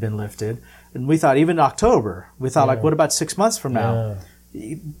restrictions have been lifted. And we thought even October, we thought like, what about 6 months from now?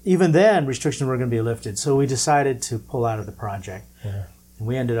 Yeah. Even then, restrictions were going to be lifted. So we decided to pull out of the project. Yeah. And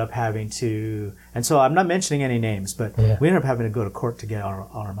we ended up having to, and so I'm not mentioning any names, but we ended up having to go to court to get all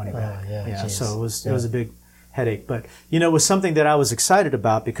our money back. So it was a big headache. But, it was something that I was excited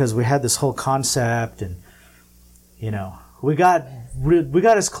about because we had this whole concept, and, we got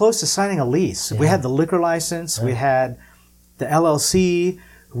as close to signing a lease. Yeah. We had the liquor license, we had the LLC,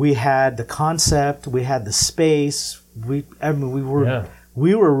 we had the concept, we had the space. We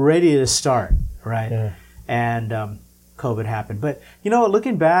were ready to start, right? Yeah. And COVID happened. But,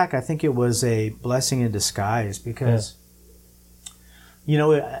 looking back, I think it was a blessing in disguise because,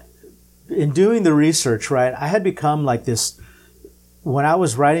 in doing the research, right, I had become like this. When I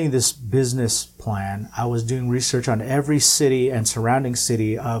was writing this business plan, I was doing research on every city and surrounding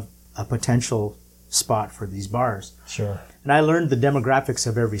city of a potential spot for these bars. Sure. And I learned the demographics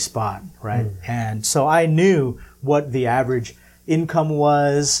of every spot, right? And so I knew what the average income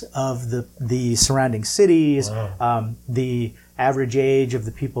was of the surrounding cities, the average age of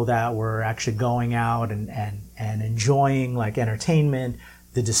the people that were actually going out and enjoying like entertainment,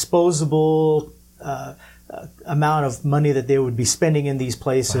 the disposable amount of money that they would be spending in these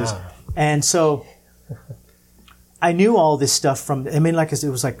places. Wow. And so I knew all this stuff it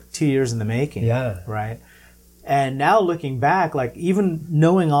was like 2 years in the making. Yeah. Right. And now looking back, like even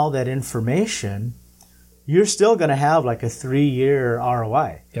knowing all that information, you're still going to have like a 3-year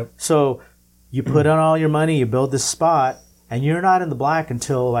ROI. Yep. So you put on all your money, you build this spot, and you're not in the black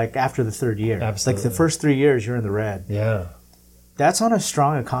until like after the 3rd year. Absolutely. Like the first 3 years, you're in the red. Yeah. That's on a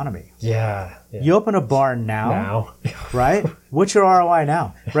strong economy. Yeah. You open a bar now. Right? What's your ROI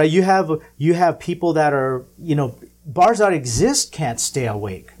now? Right? You have people that are, bars that exist can't stay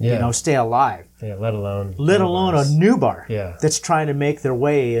awake, stay alive. Yeah, let alone a new bar Yeah. that's trying to make their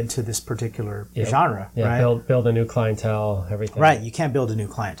way into this particular genre. Yeah, right? build a new clientele, everything. Right, you can't build a new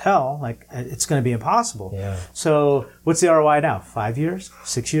clientele. Like, it's going to be impossible. Yeah. So what's the ROI now? 5 years?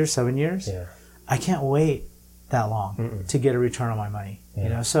 6 years? 7 years? Yeah. I can't wait that long to get a return on my money.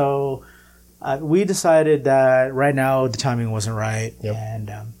 Yeah. So we decided that right now the timing wasn't right,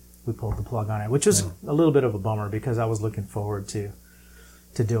 and we pulled the plug on it, which was a little bit of a bummer because I was looking forward to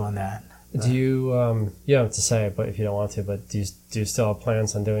doing that. Do you, you don't have to say it, but if you don't want to, but do you still have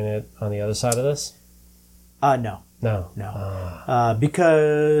plans on doing it on the other side of this? No.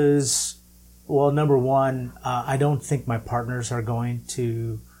 Because, well, number one, I don't think my partners are going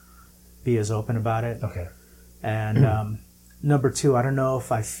to be as open about it. Okay. And number two, I don't know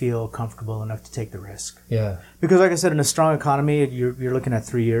if I feel comfortable enough to take the risk. Yeah. Because like I said, in a strong economy, you're looking at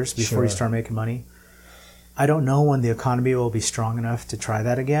 3 years before you Sure. start making money. I don't know when the economy will be strong enough to try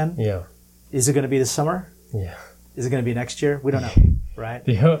that again. Yeah. Is it going to be this summer? Yeah. Is it going to be next year? We don't know, right?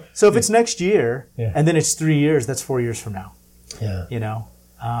 The, So if it's next year, Yeah. and then it's 3 years, that's 4 years from now, yeah. you know?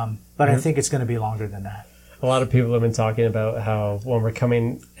 But I think it's going to be longer than that. A lot of people have been talking about how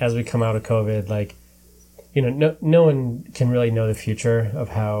when as we come out of COVID, like, you know, no one can really know the future of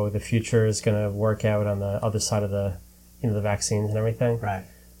how the future is going to work out on the other side of the, you know, the vaccines and everything. Right.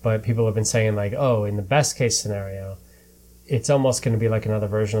 But people have been saying like, oh, in the best case scenario, it's almost going to be like another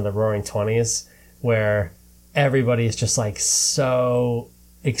version of the Roaring '20s where everybody is just like so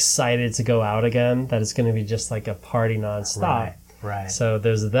excited to go out again that it's going to be just like a party nonstop. Right. So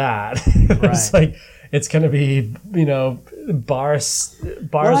there's that. Right. It's like, it's going to be, you know, bars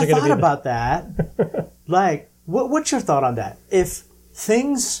Well, are I going to thought be about that. Like, what's your thought on that? If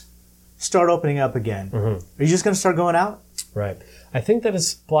things start opening up again, are you just going to start going out? right. I think that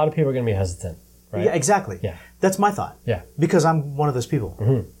a lot of people are going to be hesitant, right? Yeah, exactly. Yeah. That's my thought. Yeah. Because I'm one of those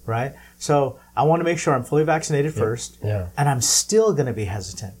people, right? So I want to make sure I'm fully vaccinated first, Yeah. and I'm still going to be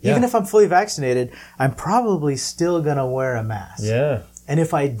hesitant. Yeah. Even if I'm fully vaccinated, I'm probably still going to wear a mask. Yeah, And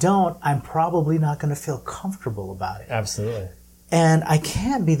if I don't, I'm probably not going to feel comfortable about it. absolutely. And I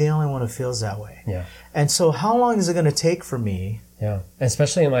can't be the only one who feels that way. Yeah. And so how long is it going to take for me? Yeah,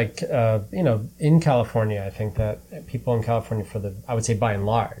 especially in like, you know, in California, I think that people in California I would say by and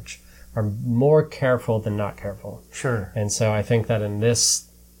large, are more careful than not careful. Sure. And so I think that in this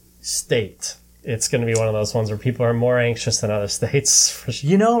state, it's going to be one of those ones where people are more anxious than other states. For sure.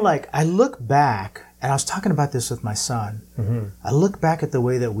 You know, like I look back, and I was talking about this with my son. I look back at the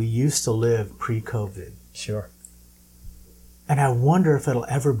way that we used to live pre-COVID, Sure. and I wonder if it'll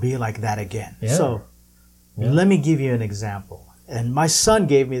ever be like that again. Yeah. So let me give you an example. And my son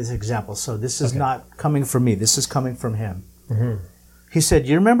gave me this example, so this is not coming from me. This is coming from him. He said,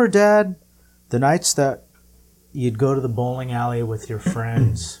 you remember, Dad, the nights that you'd go to the bowling alley with your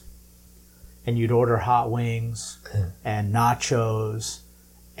friends and you'd order hot wings and nachos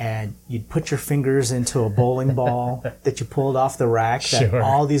and you'd put your fingers into a bowling ball that you pulled off the rack that Sure.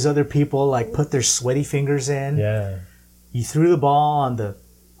 all these other people like put their sweaty fingers in. Yeah. You threw the ball on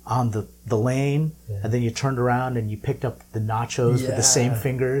the lane, and then you turned around and you picked up the nachos with the same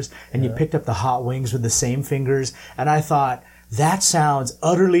fingers, and you picked up the hot wings with the same fingers. And I thought, that sounds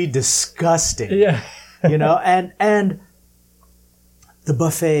utterly disgusting. Yeah. You know, and the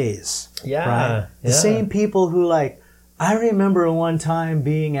buffets. Yeah. Right? The Yeah. same people who like, I remember one time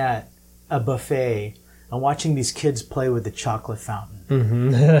being at a buffet and watching these kids play with the chocolate fountain.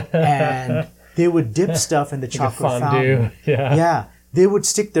 And they would dip stuff in the chocolate fondue. fountain. Yeah. Yeah. They would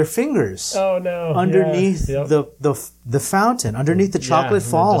stick their fingers Oh no. underneath Yeah. Yep. the fountain, underneath the chocolate and then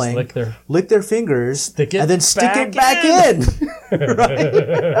falling, just lick their fingers, Stick it and then stick it back back in.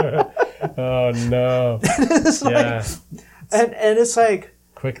 Oh no. It's like, Yeah. and it's like,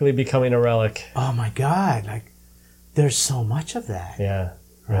 Quickly becoming a relic. oh my God, like there's so much of that. Yeah.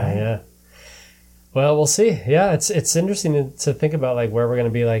 Right. Yeah. Well, we'll see. Yeah, it's interesting to think about like where we're going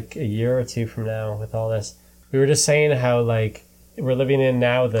to be like a year or two from now with all this. We were just saying how like we're living in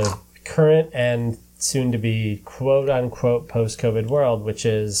now the current and soon to be quote unquote post-COVID world, which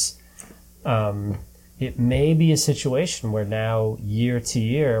is it may be a situation where now year to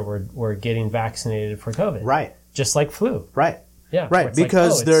year we're getting vaccinated for COVID. Right. Just like flu. Right. Yeah. where Right. it's like,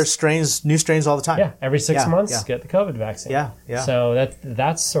 Because oh, there are it's- new strains all the time. Yeah, every 6 Yeah, months, yeah. get the COVID vaccine. Yeah. Yeah. So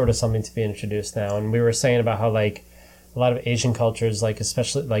that's sort of something to be introduced now. And we were saying about how like a lot of Asian cultures, like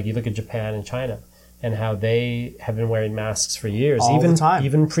especially like you look at Japan and China, and how they have been wearing masks for years, All the time.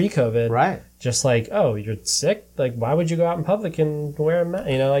 even pre-COVID. Right. Just like, oh, you're sick. Like, why would you go out in public and wear a mask?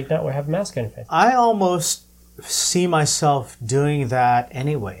 You know, like not have a mask on your face. I almost see myself doing that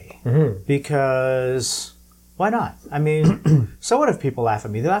anyway, because why not? I mean, so what if people laugh at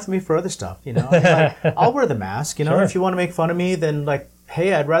me? They laugh at me for other stuff, you know? Like, I'll wear the mask, you know? Sure. If you want to make fun of me, then like,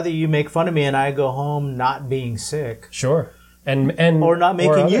 hey, I'd rather you make fun of me and I go home not being sick. Sure. And Or not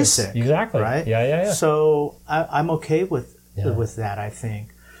making you others. sick. Exactly. Right? Yeah. So I'm okay with that, I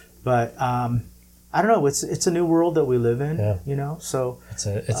think. But I don't know. It's a new world that we live in, Yeah. you know? So it's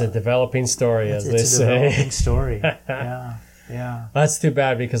a developing story, as they it's a say. developing story. Yeah. Yeah. That's too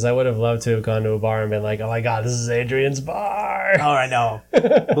bad because I would have loved to have gone to a bar and been like, oh my God, this is Adrian's bar. Oh, I know.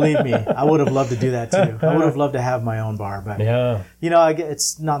 Believe me, I would have loved to do that too. I would have loved to have my own bar, but Yeah. you know,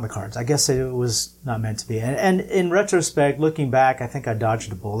 it's not in the cards. I guess it was not meant to be. And in retrospect, looking back, I think I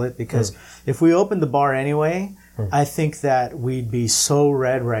dodged a bullet because if we opened the bar anyway, I think that we'd be so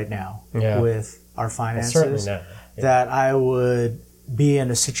red right now with our finances that I would be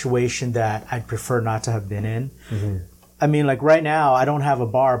in a situation that I'd prefer not to have been in. Mm-hmm. I mean, like right now, I don't have a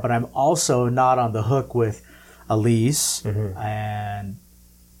bar, but I'm also not on the hook with a lease, and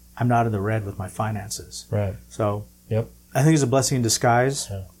I'm not in the red with my finances. Right. So I think it's a blessing in disguise.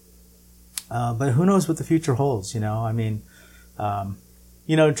 Yeah. But who knows what the future holds, I mean,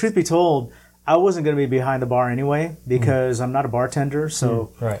 truth be told, I wasn't going to be behind the bar anyway because I'm not a bartender.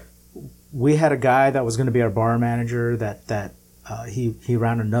 So we had a guy that was going to be our bar manager that he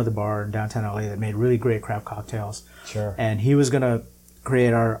ran another bar in downtown LA that made really great craft cocktails. Sure. And he was going to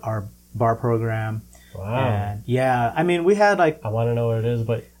create our bar program. Wow. And I mean, we had like... I want to know what it is,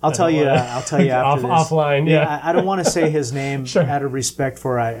 but... I'll tell you after this. Offline, yeah. I don't want to say his name out of respect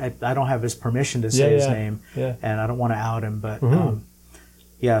for... I don't have his permission to say his name. Yeah. And I don't want to out him, but...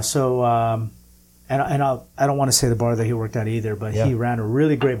 so... And I don't want to say the bar that he worked at either, but he ran a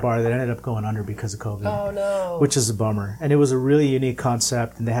really great bar that ended up going under because of COVID. Oh, no. Which is a bummer. And it was a really unique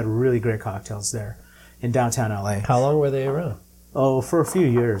concept, and they had really great cocktails there in downtown LA. How long were they around? Oh, for a few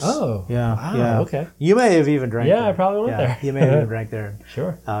years. Oh. Yeah. Wow, yeah. Okay. You may have even drank there. Yeah, I probably went there. You may have even drank there.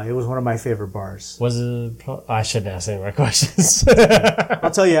 Sure. It was one of my favorite bars. Was it... I shouldn't ask any more questions.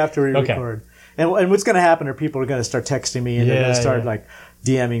 I'll tell you after we record. And what's going to happen are people are going to start texting me, and they're going to start like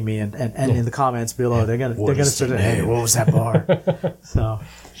DMing me, and in the comments below, they're going to start, hey, what was that bar? So.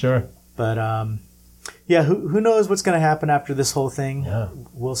 Sure. But, who knows what's going to happen after this whole thing? Yeah.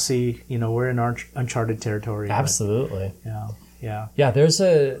 We'll see. We're in uncharted territory. Absolutely. But, yeah. Yeah, there's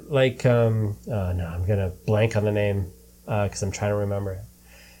a, like, I'm going to blank on the name because I'm trying to remember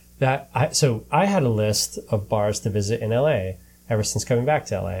it. So I had a list of bars to visit in LA ever since coming back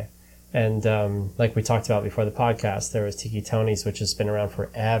to LA. And like we talked about before the podcast, there was Tiki Tony's, which has been around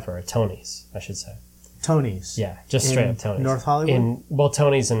forever. Tony's, I should say. Tony's? Yeah, just straight up Tony's. North Hollywood?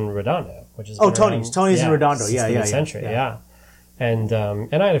 Tony's in Redondo, which is Tony's. Tony's in Redondo. Yeah. Century, yeah. And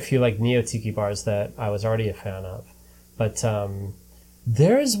I had a few like neo tiki bars that I was already a fan of. But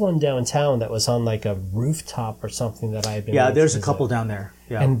there is one downtown that was on like a rooftop or something that I had been. Yeah, there's a couple down there.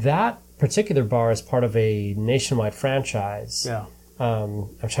 Yeah. And that particular bar is part of a nationwide franchise. Yeah.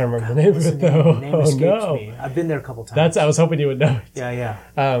 I'm trying to remember the name of it though. The name escapes me. I've been there a couple times. I was hoping you would know it. Yeah.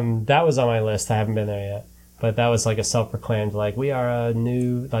 That was on my list. I haven't been there yet. But that was like a self-proclaimed, like, we are a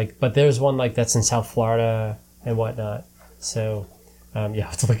new, like, but there's one like that's in South Florida and whatnot. So, I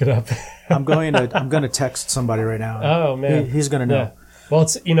have to look it up. I'm going to text somebody right now. Oh man. He's going to know. Yeah. Well,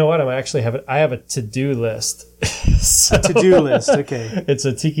 you know what? I have a to-do list. A to-do list. Okay. It's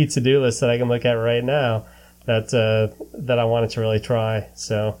a tiki to-do list that I can look at right now. That I wanted to really try.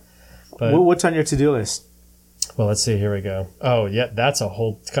 So, but what's on your to-do list? Well, let's see. Here we go. Oh, yeah, that's a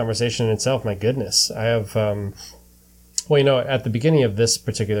whole conversation in itself. My goodness, I have. At the beginning of this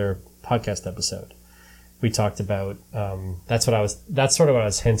particular podcast episode, we talked about. That's sort of what I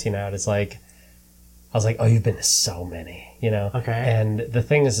was hinting at. It's like, I was like, oh, you've been to so many, Okay. And the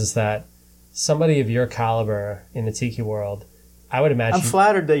thing is that somebody of your caliber in the tiki world. I would imagine. I'm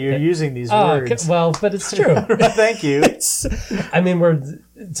flattered that you're using these words. Okay. Well, but it's true. Thank you.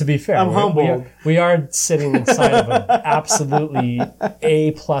 To be fair, I'm humbled. We are sitting inside of an absolutely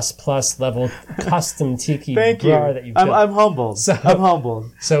A++ level custom tiki bar that you've built. I'm humbled. I'm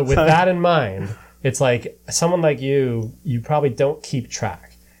humbled. So with that in mind, it's like someone like you probably don't keep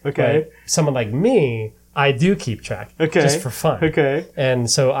track. Okay. But someone like me, I do keep track. Okay. Just for fun. Okay.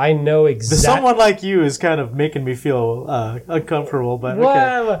 And so I know exactly. Someone like you is kind of making me feel uncomfortable, but okay.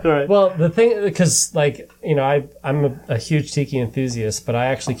 All right. Well, the thing, because I'm a huge tiki enthusiast, but I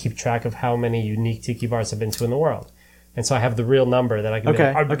actually keep track of how many unique tiki bars I've been to in the world. And so I have the real number that I can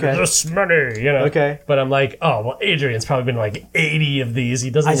I've been this many, Okay. But I'm like, oh, well, Adrian's probably been like 80 of these. He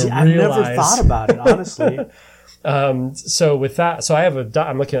doesn't even I've realize. never thought about it, honestly. So with that, I have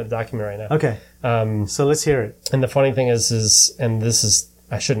I'm looking at the document right now. Okay. So let's hear it. And the funny thing is, and this is,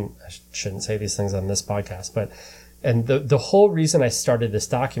 I shouldn't say these things on this podcast, but, and the whole reason I started this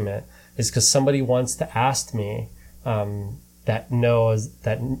document is because somebody once asked me, that knows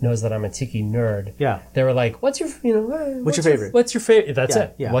that I'm a tiki nerd. Yeah. They were like, what's your favorite? What's your favorite? That's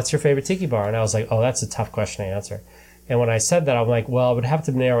it. Yeah. What's your favorite tiki bar? And I was like, oh, that's a tough question to answer. And when I said that, I'm like, well, I would have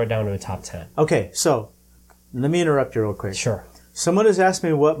to narrow it down to a top 10. Okay. So let me interrupt you real quick. Sure. Someone has asked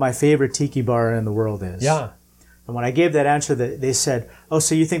me what my favorite tiki bar in the world is. Yeah. And when I gave that answer, they said, oh,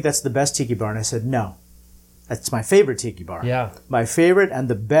 so you think that's the best tiki bar? And I said, no. That's my favorite tiki bar. Yeah. My favorite and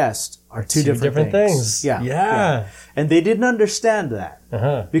the best are two different things. Yeah. And they didn't understand that.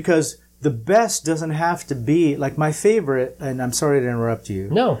 Uh-huh. Because the best doesn't have to be, like my favorite, and I'm sorry to interrupt you.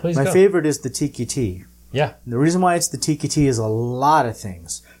 No, please My go. favorite is the Tiki Tea. Yeah. And the reason why it's the Tiki Tea is a lot of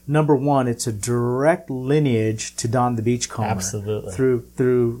things. Number one, it's a direct lineage to Don the Beachcomber. Absolutely.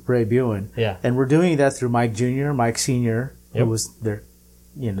 Through Ray Buin. Yeah. And we're doing that through Mike Jr., Mike Sr., Yep. who was their,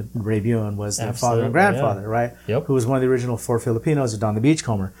 Ray Buin was their Absolutely, father and grandfather, right? Yep. Who was one of the original 4 Filipinos of Don the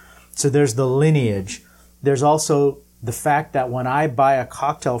Beachcomber. So there's the lineage. There's also the fact that when I buy a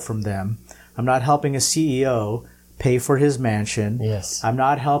cocktail from them, I'm not helping a CEO pay for his mansion. Yes. I'm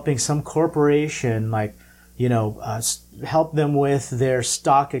not helping some corporation help them with their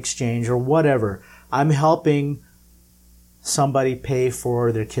stock exchange or whatever. I'm helping somebody pay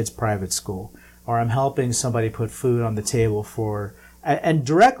for their kid's private school, or I'm helping somebody put food on the table and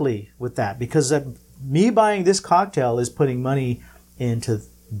directly with that, because me buying this cocktail is putting money into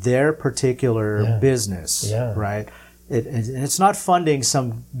their particular business, right? It's not funding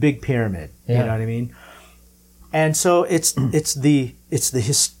some big pyramid. You know what I mean? And so it's the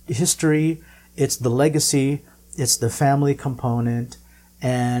history, it's the legacy, it's the family component,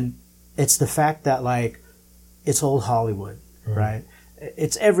 and it's the fact that it's old Hollywood, right?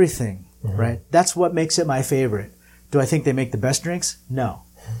 It's everything, right? That's what makes it my favorite. Do I think they make the best drinks? No.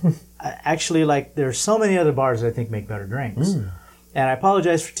 Actually, there's so many other bars that I think make better drinks. And I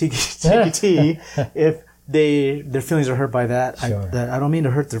apologize for Tiki Tea if their feelings are hurt by that. Sure. I don't mean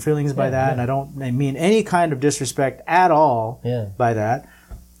to hurt their feelings by that, and I mean any kind of disrespect at all by that.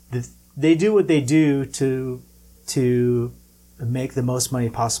 They do what they do to make the most money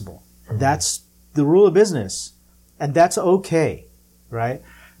possible. Mm-hmm. That's the rule of business, and that's okay, right?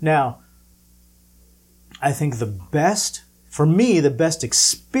 Now, I think the best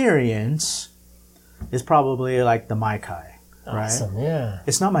experience is probably the Mai Kai, right? Awesome, yeah.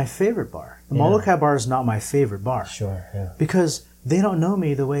 It's not my favorite bar. The Molokai bar is not my favorite bar. Sure, yeah. Because they don't know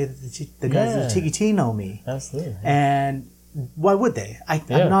me the way that the guys at Tiki Tea know me. Absolutely. And why would they?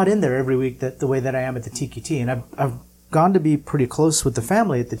 I'm not in there every week the way that I am at the Tiki Tea. And I've gone to be pretty close with the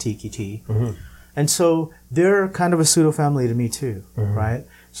family at the Tiki Tea. Mm-hmm. And so they're kind of a pseudo family to me too, right?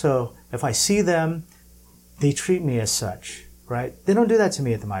 So if I see them, they treat me as such, right? They don't do that to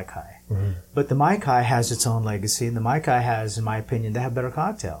me at the Mai Kai. Mm-hmm. But the Mai Kai has its own legacy, and the Mai Kai has, in my opinion, they have better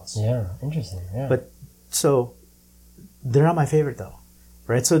cocktails. Yeah, interesting. Yeah. But so they're not my favorite though,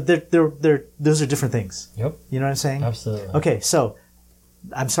 right? So those are different things. Yep. You know what I'm saying? Absolutely. Okay, so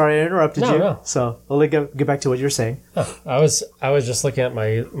I'm sorry I interrupted you. No. So I'll get back to what you're saying. Oh, I was just looking at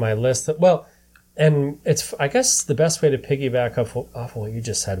my list. And it's, I guess the best way to piggyback off what you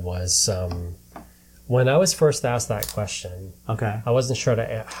just said was when I was first asked that question. Okay. I wasn't sure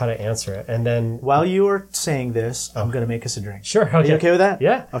how to answer it, and then while you were saying this, I'm going to make us a drink. Sure. Okay. Are you okay with that?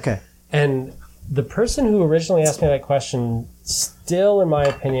 Yeah. Okay. And the person who originally asked me that question still, in my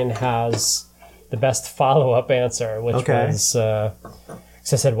opinion, has the best follow-up answer, which was, so I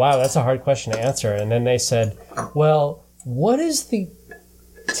said, wow, that's a hard question to answer. And then they said, well, what is the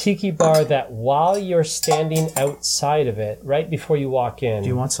tiki bar that while you're standing outside of it, right before you walk in... Do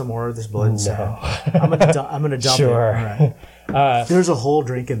you want some more of this blood? No. I'm gonna dump sure. it. All right. There's a whole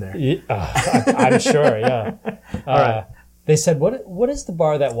drink in there. I'm sure, yeah. All right. They said, what is the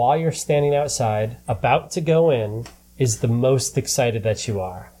bar that while you're standing outside, about to go in, is the most excited that you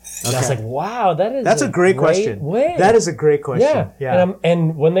are? And I was like, wow, that's a great question. Way. That is a great question. Yeah.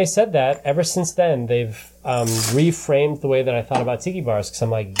 And when they said that, ever since then, they've reframed the way that I thought about tiki bars, because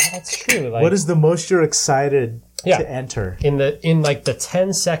I'm like, yeah, that's true. What is the most you're excited to enter? In the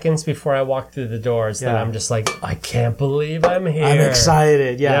 10 seconds before I walk through the doors, then I'm just like, I can't believe I'm here. I'm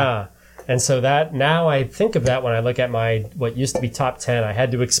excited. Yeah. And so that now I think of that when I look at my what used to be top 10. I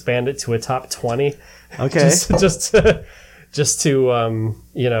had to expand it to a top 20. Okay. Just to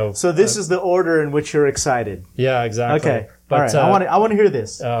So this is the order in which you're excited. Yeah, exactly. Okay. But all right. I want to hear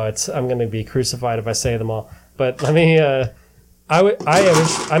this. I'm going to be crucified if I say them all. But let me.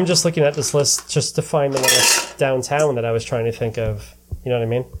 I'm just looking at this list just to find the one that's downtown that I was trying to think of. You know what I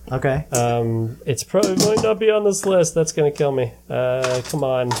mean? Okay. It's probably might not be on this list. That's going to kill me. Come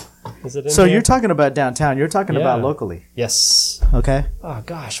on. Is it in So here? you're talking about downtown. You're talking about locally. Yes. Okay. Oh,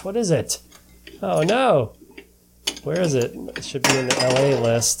 gosh. What is it? Oh, no. Where is it? It should be in the LA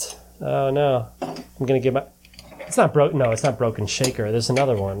list. Oh, no. I'm going to give my... It's not Broken... No, it's not Broken Shaker. There's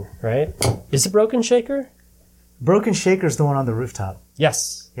another one, right? Is it Broken Shaker? Broken Shaker's the one on the rooftop.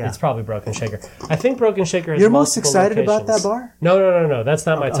 Yes. Yeah. It's probably Broken Shaker. I think Broken Shaker has You're most excited locations. about that bar? No. That's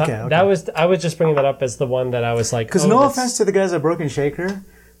not my top. Okay. I was just bringing that up as the one that I was like... Because no offense to the guys at Broken Shaker,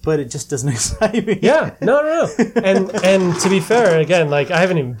 but it just doesn't excite me. Yeah. No. And to be fair, again, I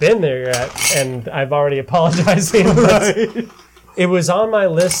haven't even been there yet, and I've already apologized. Right. It was on my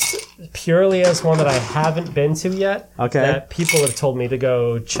list purely as one that I haven't been to yet. Okay. That people have told me to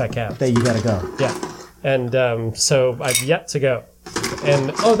go check out. That you gotta go. Yeah. And so I've yet to go. And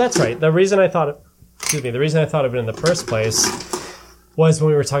that's right. The reason I thought of it in the first place was when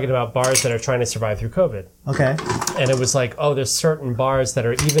we were talking about bars that are trying to survive through COVID. Okay. And it was like, there's certain bars that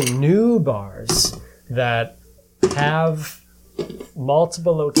are even new bars that have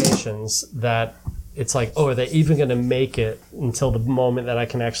multiple locations that it's like, are they even going to make it until the moment that I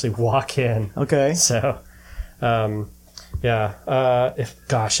can actually walk in? Okay. So, if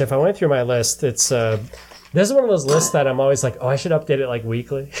I went through my list, it's this is one of those lists that I'm always like, I should update it like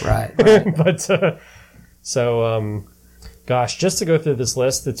weekly. Right. But just to go through this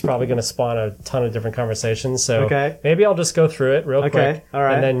list, it's probably going to spawn a ton of different conversations. So maybe I'll just go through it real quick. All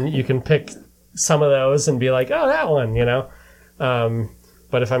right. And then you can pick some of those and be like, that one,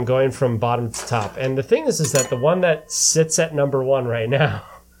 But if I'm going from bottom to top. And the thing is that the one that sits at number 1 right now,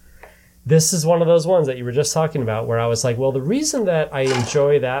 this is one of those ones that you were just talking about where I was like, well, the reason that I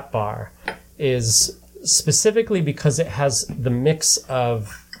enjoy that bar is specifically because it has the mix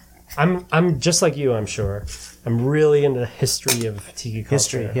of, I'm just like you, I'm sure. I'm really into the history of tiki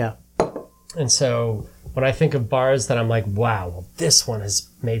culture. History, yeah. And so when I think of bars that I'm like, wow, well, this one has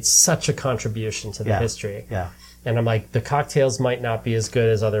made such a contribution to the history. Yeah. And I'm like, the cocktails might not be as good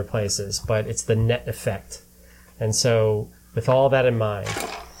as other places, but it's the net effect. And so with all that in mind,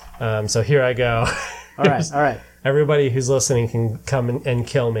 so here I go. All right. Everybody who's listening can come and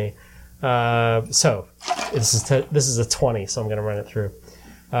kill me. So this is a 20, so I'm going to run it through.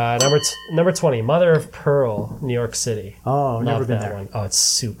 Number 20, Mother of Pearl, New York City. Oh, never been that there. one. Oh, it's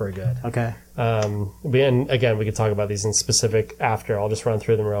super good. Okay. And again, we could talk about these in specific after. I'll just run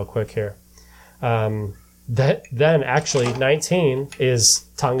through them real quick here. Then actually 19 is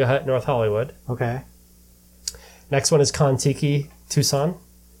Tonga Hut, North Hollywood. Okay. Next one is Kon-Tiki, Tucson.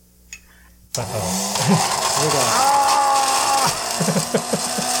 Here we go.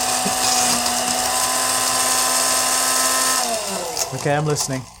 Okay, I'm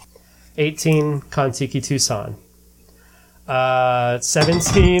listening. 18, Kon-Tiki, Tucson.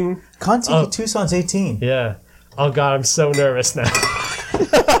 17. Kon-Tiki Tucson's 18. Yeah. Oh God, I'm so nervous now.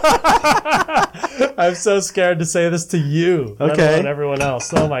 I'm so scared to say this to you. Okay. Let alone everyone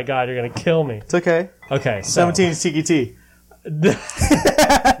else. Oh my God, you're gonna kill me. It's okay. Okay. So, 17 is Tiki T.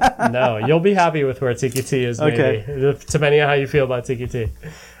 No, you'll be happy with where Tiki T is. Maybe. Okay. Depending on how you feel about Tiki T.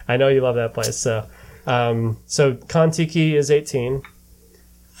 I know you love that place. So Kon-Tiki is 18.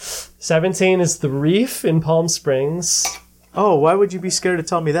 17 is the Reef in Palm Springs. Oh, why would you be scared to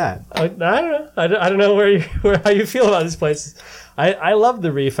tell me that? I don't know. I don't know how you feel about these places. I love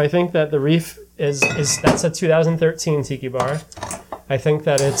the Reef. I think that the Reef that's a 2013 tiki bar. I think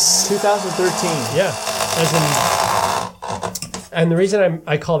that it's 2013. Yeah. And the reason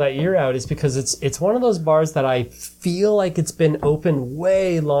I call that year out is because it's one of those bars that I feel like it's been open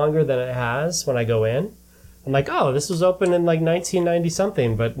way longer than it has when I go in. I'm like, this was open in like 1990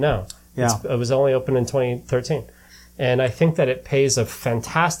 something, but no. Yeah. It was only open in 2013. And I think that it pays a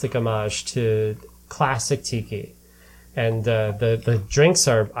fantastic homage to classic tiki. And the drinks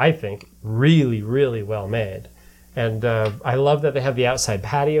are, I think, really, really well made. And I love that they have the outside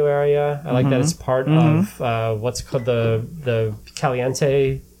patio area. I like that it's part of what's called the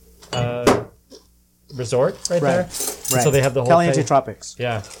Caliente resort right there. Right. So they have the whole Caliente thing. Tropics.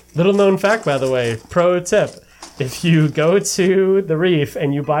 Yeah. Little known fact, by the way, pro tip. If you go to the Reef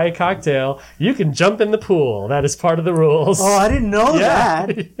and you buy a cocktail, you can jump in the pool. That is part of the rules. Oh, I didn't know that.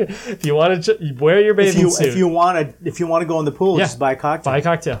 If you want to wear your bathing suit. If you want to go in the pool, just buy a cocktail. Buy a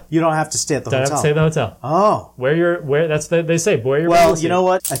cocktail. You don't have to stay at the Don't hotel. have to stay at the hotel. Oh. They say wear your bathing Well, suit. you know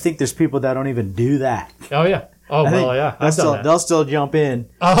what? I think there's people that don't even do that. Oh yeah. Oh well, yeah. I've done that. They'll still jump in.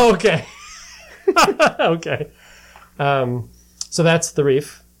 Oh, okay. Okay. So that's the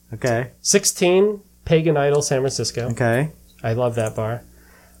Reef. Okay. 16, Pagan Idol, San Francisco. Okay. I love that bar.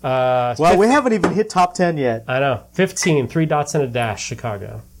 Well, we haven't even hit top 10 yet. I know. 15, 3 Dots and a Dash,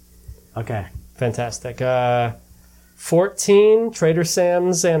 Chicago. Okay. Fantastic. 14, Trader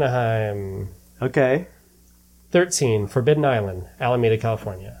Sam's, Anaheim. Okay. 13, Forbidden Island, Alameda,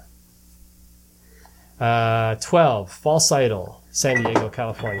 California. 12, False Idol, San Diego,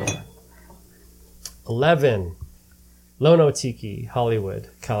 California. 11, Lono Tiki, Hollywood,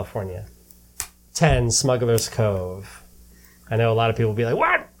 California. 10, Smuggler's Cove. I know a lot of people will be like,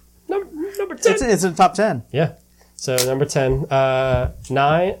 what? Number 10? It's in the top 10. Yeah. So number 10.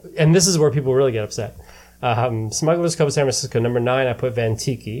 9, and this is where people really get upset. Smuggler's Cove, San Francisco. Number 9, I put Van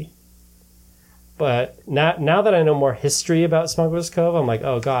Tiki. But now that I know more history about Smuggler's Cove, I'm like,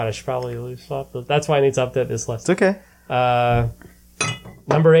 oh God, I should probably lose swap. That's why I need to update this list. It's okay.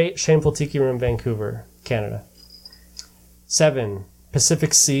 Number 8, Shameful Tiki Room, Vancouver, Canada. 7,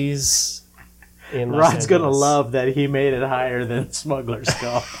 Pacific Seas, in Los Rod's gonna Angeles. love that he made it higher than Smuggler's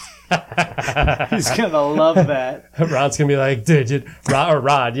Skull. He's gonna love that. Rod's gonna be like, dude,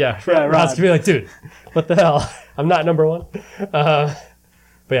 Rod, yeah. Yeah, Rod's Rod. gonna be like, dude, what the hell? I'm not number one. But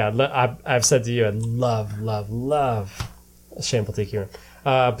yeah, I've said to you, I love Shameful Tiki Room.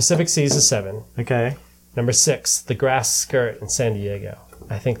 Pacific Seas is 7. Okay. Number 6, the Grass Skirt in San Diego.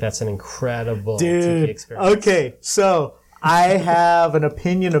 I think that's an incredible tiki Dude. experience. Okay, so I have an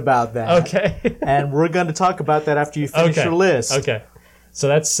opinion about that. Okay. And we're gonna talk about that after you finish your list. Okay. So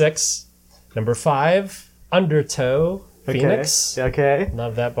that's 6. Number 5, Undertow, Phoenix. Okay.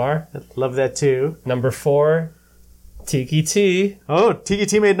 Love that bar. Love that too. Number 4, Tiki T, Oh, Tiki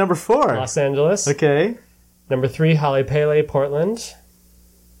T made number 4. Los Angeles. Okay. Number 3, Holly Pele, Portland.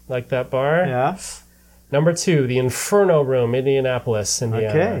 Like that bar. Yeah. Number 2, the Inferno Room, Indianapolis, Indiana.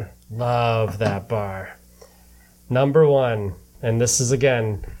 Okay. Love that bar. Number 1, and this is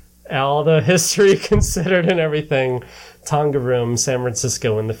again, all the history considered and everything, Tonga Room, San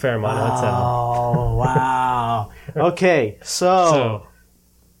Francisco in the Fairmont Hotel. Oh, wow. Okay, so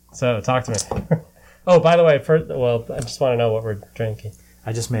So talk to me. Oh, by the way, I just want to know what we're drinking.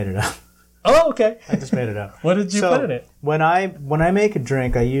 I just made it up. Oh, okay. I just made it up. What did you put in it? When I make a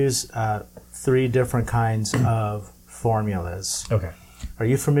drink, I use 3 different kinds of formulas. Okay. Are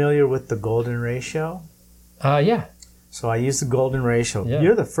you familiar with the golden ratio? Yeah. So I use the golden ratio. Yeah.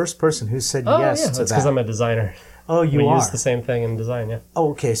 You're the first person who said Oh, yes yeah. to That's because that. I'm a designer. Oh, you we are. use the same thing in design, yeah.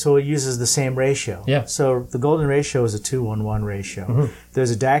 Oh, okay, so it uses the same ratio. Yeah. So the golden ratio is a 2-1-1 ratio. Mm-hmm.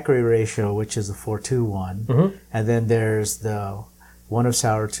 There's a daiquiri ratio, which is a 4-2-1. Mm-hmm. And then there's the 1 of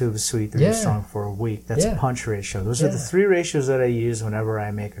sour, 2 of sweet, 3 Yeah. of strong, 4 of weak. That's Yeah. a punch ratio. Those are the Yeah. 3 ratios that I use whenever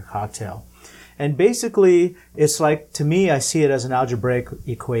I make a cocktail. And basically, it's like, to me, I see it as an algebraic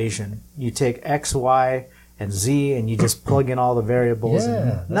equation. You take X, Y, and Z, and you just plug in all the variables. Yeah,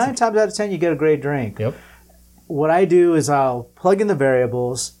 And that's 9 times out of 10, you get a great drink. Yep. What I do is I'll plug in the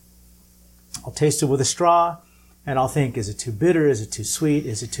variables, I'll taste it with a straw, and I'll think, is it too bitter? Is it too sweet?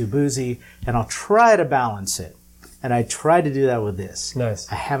 Is it too boozy? And I'll try to balance it. And I try to do that with this. Nice.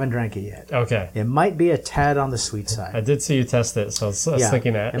 I haven't drank it yet. Okay. It might be a tad on the sweet side. I did see you test it, so I was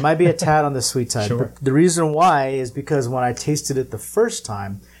thinking that. It might be a tad on the sweet side. Sure. But the reason why is because when I tasted it the first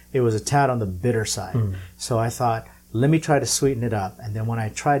time, it was a tad on the bitter side. So I thought, let me try to sweeten it up. And then when I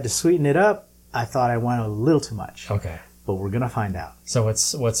tried to sweeten it up, I thought I went a little too much. Okay. But we're going to find out. So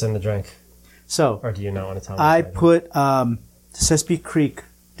what's in the drink? So Or do you not want to tell me? I put Sespe Creek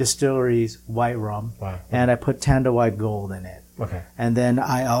Distillery's white rum, Wow. and I put Tanda White Gold in it. Okay. And then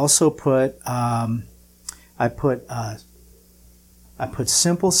I also put I put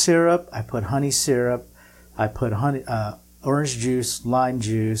simple syrup, I put honey syrup, I put orange juice, lime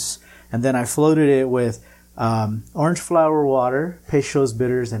juice, and then I floated it with orange flower water, Peychaud's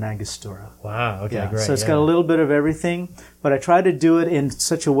bitters, and Angostura. Wow. Okay. Yeah, Great. so it's got a little bit of everything, but I tried to do it in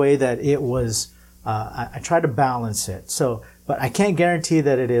such a way that it was. I tried to balance it. So, but I can't guarantee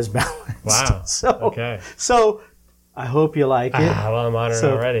that it is balanced. Wow. So, so I hope you like it. Well, I'm honored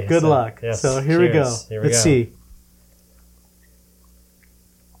So already. good luck. Yes. So here we go. Cheers. Here we Let's go. see.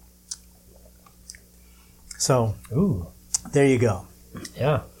 So Ooh. there you go.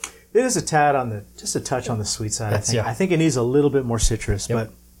 Yeah. It is a tad on just a touch on the sweet side. That's- I think. yeah. I think it needs a little bit more citrus, Yep.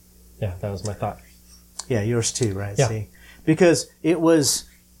 but Yeah. That was my thought. yeah, yours too, right? Yeah. See, because it was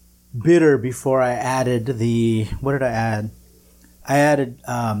bitter before I added what did I add? I added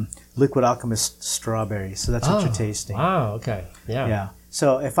Liquid Alchemist strawberries, so that's what you're tasting. Wow. Okay. Yeah. Yeah.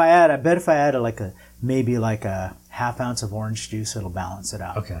 So I bet if I added maybe a half ounce of orange juice, it'll balance it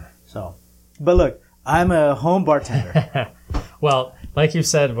out. Okay. So, but look, I'm a home bartender, Well, like you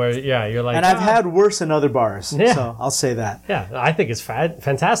said, you're like, and I've had worse in other bars. Yeah. So I'll say that. Yeah, I think it's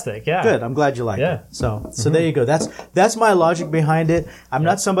fantastic. Yeah. Good. I'm glad you like Yeah. it. So there you go. That's my logic behind it. I'm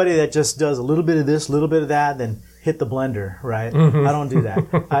not somebody that just does a little bit of this, a little bit of that, then hit the blender, right? I don't do that.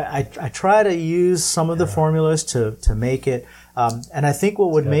 I try to use some of the formulas to make it, and I think what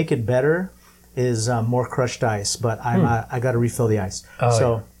would make it better is more crushed ice. But I got to refill the ice. Oh,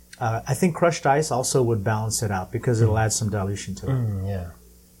 so I think crushed ice also would balance it out because it'll add some dilution to it.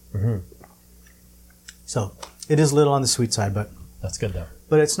 Yeah. So it is a little on the sweet side, but That's good though.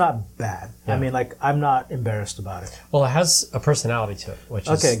 it's not bad. Yeah. I mean, I'm not embarrassed about it. Well, it has a personality to it, which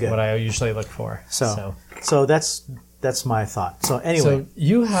is Okay, good. what I usually look for. So that's my thought. So anyway, So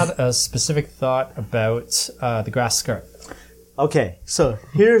you had a specific thought about the grass skirt. okay. So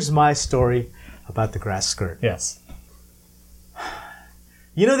here's my story about the grass skirt. Yes.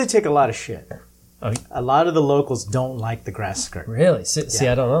 You know, they take a lot of shit. Oh, A lot of the locals don't like the grass skirt. really? See,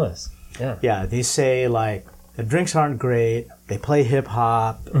 I don't know this. Yeah. Yeah, they say the drinks aren't great. They play hip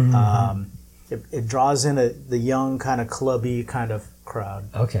hop. it draws in the young kind of clubby kind of crowd.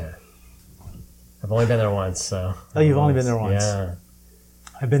 Okay. I've only been there once, so. Oh, you've only been there once? Yeah.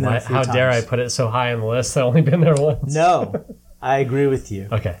 I've been there a few How times. dare I put it so high on the list? I've only been there once. No, I agree with you.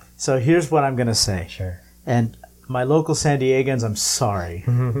 Okay. So here's what I'm going to say. Sure. And my local San Diegans, I'm sorry.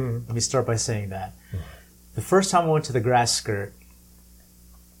 Let me start by saying that. The first time I went to the Grass Skirt,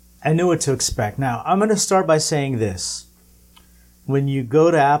 I knew what to expect. Now, I'm going to start by saying this. When you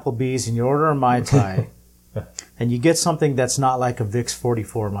go to Applebee's and you order a Mai Tai, and you get something that's not like a Vicks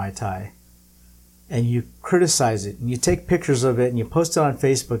 44 Mai Tai, and you criticize it, and you take pictures of it, and you post it on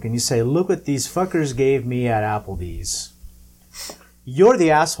Facebook, and you say, look what these fuckers gave me at Applebee's. You're the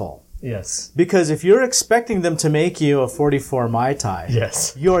asshole. Yes. Because if you're expecting them to make you a 44 Mai Tai,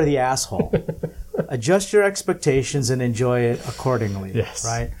 Yes. you're the asshole. Adjust your expectations and enjoy it accordingly. Yes.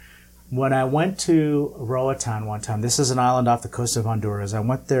 Right? When I went to Roatan one time, this is an island off the coast of Honduras. I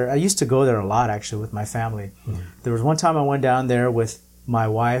went there. I used to go there a lot, actually, with my family. Mm-hmm. There was one time I went down there with my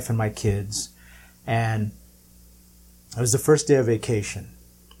wife and my kids, and it was the first day of vacation.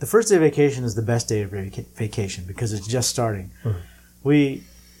 The first day of vacation is the best day of vacation because it's just starting. Mm-hmm. We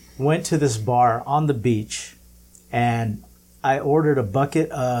went to this bar on the beach, and I ordered a bucket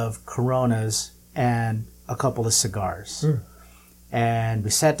of Coronas and a couple of cigars. Mm. And we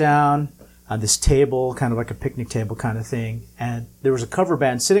sat down on this table, kind of like a picnic table kind of thing. And there was a cover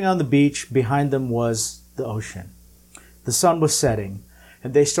band sitting on the beach. Behind them was the ocean. The sun was setting.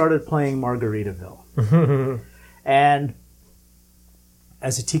 And they started playing Margaritaville. And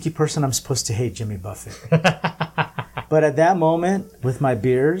as a tiki person, I'm supposed to hate Jimmy Buffett. But at that moment, with my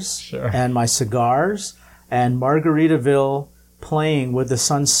beers and my cigars and Margaritaville playing with the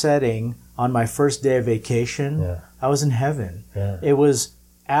sun setting on my first day of vacation, I was in heaven. Yeah. It was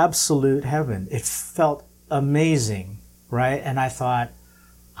absolute heaven. It felt amazing, right? And I thought,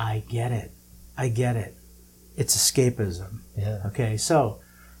 I get it. I get it. It's escapism. Yeah. Okay, so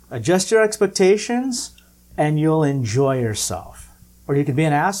adjust your expectations and you'll enjoy yourself. Or you could be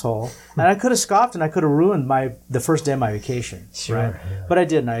an asshole. And I could have scoffed and I could have ruined the first day of my vacation, right? Yeah. But I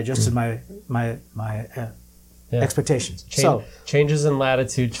didn't. I adjusted my expectations. Changes in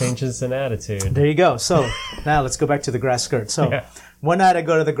latitude, changes in attitude. There you go. So now let's go back to the Grass Skirt. So one night I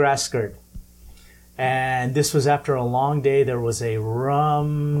go to the Grass Skirt, and this was after a long day. There was a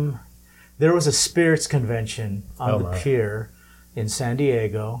spirits convention on the pier in San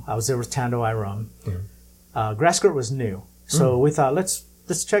Diego. I was there with Tanduay Rum. Mm-hmm. Grass Skirt was new, so we thought let's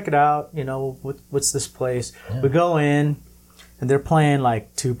check it out. You know, what's this place? Yeah. We go in, and they're playing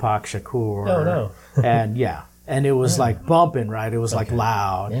like Tupac Shakur. Oh no! And and it was like bumping, right? It was like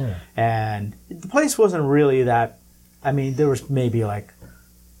loud. Yeah. And the place wasn't really that, I mean, there was maybe like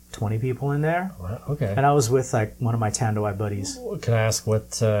 20 people in there. Wow, okay. And I was with like one of my Tanduay buddies. Can I ask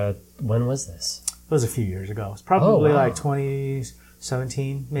when was this? It was a few years ago. It's probably like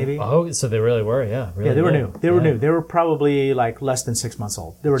 2017, maybe. Oh, so they really were, really yeah, they were new. They were new. They were probably like less than 6 months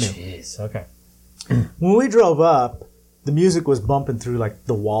old. They were new. Jeez, okay. When we drove up, the music was bumping through like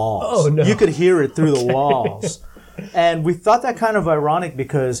the walls. Oh no! You could hear it through the walls, and we thought that kind of ironic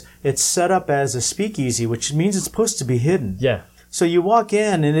because it's set up as a speakeasy, which means it's supposed to be hidden. Yeah. So you walk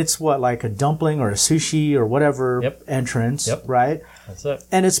in and it's like a dumpling or a sushi or whatever entrance, right? That's it.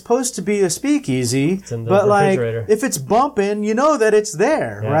 And it's supposed to be a speakeasy, it's in the but like refrigerator. if it's bumping, you know that it's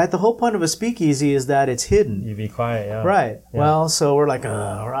there, right? The whole point of a speakeasy is that it's hidden. You be quiet, Right. Yeah. Well, so we're like,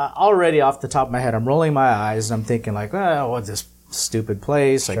 already off the top of my head, I'm rolling my eyes and I'm thinking like, what's this stupid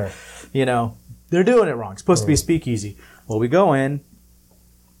place? Like, you know, they're doing it wrong. It's supposed to be a speakeasy. Well, we go in.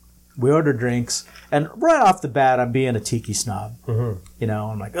 We order drinks, and right off the bat, I'm being a tiki snob. Mm-hmm. You know,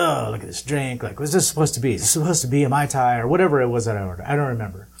 I'm like, oh, look at this drink. Like, what's this supposed to be? Is this supposed to be a Mai Tai or whatever it was that I ordered? I don't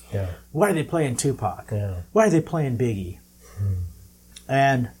remember. Yeah. Why are they playing Tupac? Yeah. Why are they playing Biggie? Mm-hmm.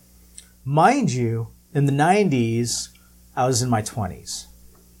 And mind you, in the 90s, I was in my 20s.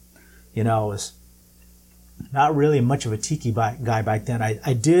 You know, I was not really much of a tiki guy back then.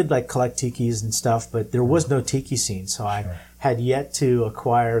 I did like collect tikis and stuff, but there was no tiki scene, so I had yet to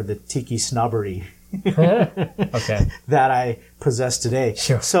acquire the tiki snobbery that I possess today.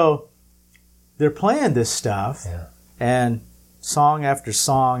 Sure. So they're playing this stuff, and song after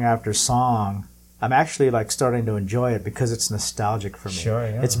song after song, I'm actually like starting to enjoy it because it's nostalgic for me. Sure,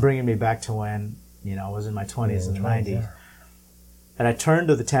 yeah. It's bringing me back to when, you know, I was in my 20s and the 90s. Yeah. And I turn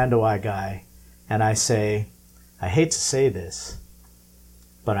to the Tanduay guy and I say, I hate to say this,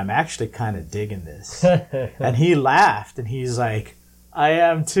 but I'm actually kind of digging this. And he laughed and he's like, I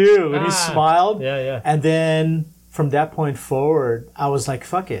am too. And he smiled. Yeah. And then from that point forward, I was like,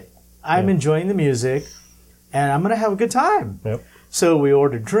 fuck it. I'm enjoying the music and I'm going to have a good time. Yep. So we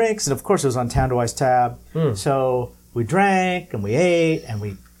ordered drinks, and of course it was on Tanduai's tab. So we drank and we ate and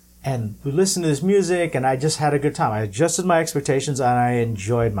we listened to this music, and I just had a good time. I adjusted my expectations and I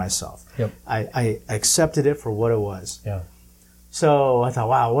enjoyed myself. Yep. I accepted it for what it was. Yeah. So I thought,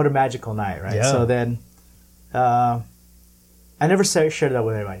 wow, what a magical night, right? Yeah. So then I never shared that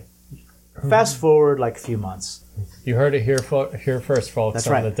with anybody. Fast forward like a few months. You heard it here first, folks. That's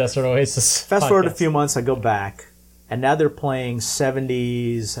on right. The Desert Oasis. Fast forward a podcast. few months, I go back, and now they're playing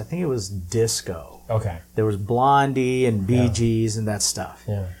 70s, I think it was disco. Okay. There was Blondie and Bee Gees and that stuff.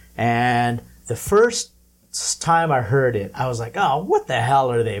 Yeah. And the first time I heard it, I was like, oh, what the hell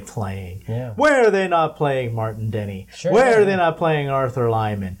are they playing? Yeah. Where are they not playing Martin Denny? Sure, Where yeah. are they not playing Arthur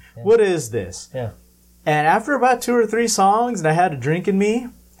Lyman? Yeah. What is this? Yeah. And after about 2 or 3 songs, and I had a drink in me,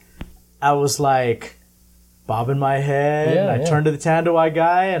 I was like bobbing my head. Yeah, and I turned to the Tanduai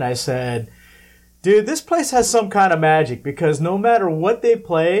guy and I said, dude, this place has some kind of magic because no matter what they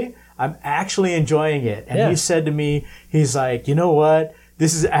play, I'm actually enjoying it. And he said to me, he's like, you know what?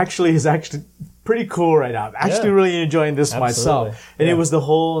 This is actually pretty cool right now. I'm actually really enjoying this myself. And it was the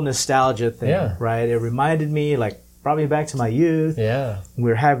whole nostalgia thing, right? It reminded me, like, brought me back to my youth. Yeah. We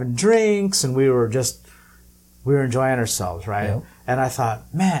were having drinks and we were enjoying ourselves, right? Yep. And I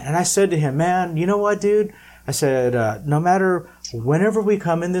thought, man, and I said to him, man, you know what, dude? I said, no matter, whenever we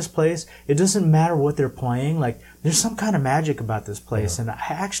come in this place, it doesn't matter what they're playing. Like, there's some kind of magic about this place. And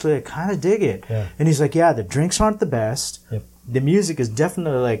I kind of dig it. Yeah. And he's like, yeah, the drinks aren't the best. Yep. The music is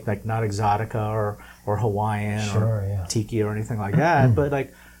definitely like not exotica or Hawaiian or tiki or anything like that. But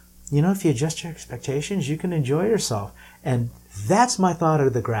like, you know, if you adjust your expectations, you can enjoy yourself. And that's my thought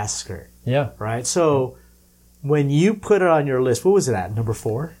of the grass skirt. Yeah. Right? So when you put it on your list, what was it at? Number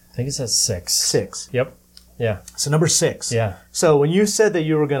 4? I think it's at 6. 6. Yep. Yeah. So number 6. Yeah. So when you said that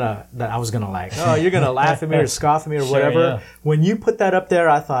I was gonna like, oh, you're gonna laugh at me or scoff at me or whatever. When you put that up there,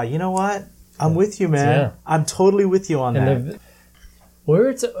 I thought, you know what? I'm with you, man. Yeah. I'm totally with you on that.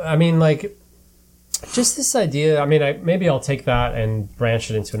 Just this idea. I mean, maybe I'll take that and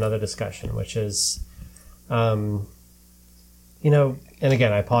branch it into another discussion, which is, and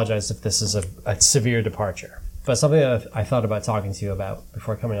again, I apologize if this is a severe departure, but something that I thought about talking to you about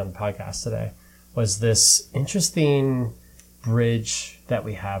before coming on the podcast today was this interesting bridge that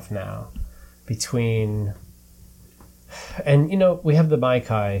we have now between, and we have the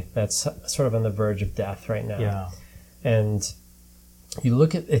Maikai that's sort of on the verge of death right now. Yeah. And you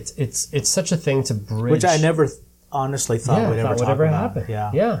look at it, it's such a thing to bridge, which I never honestly thought would ever happen.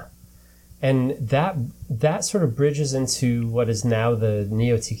 Yeah. And that sort of bridges into what is now the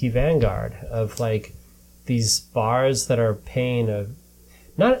Neo-Tiki vanguard of like these bars that are paying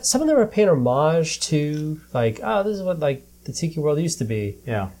some of them are paying homage to like, oh, this is what like the Tiki world used to be.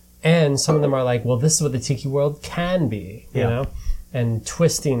 Yeah. And some of them are like, well, this is what the Tiki world can be, you know, and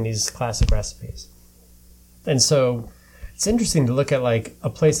twisting these classic recipes. And so it's interesting to look at like a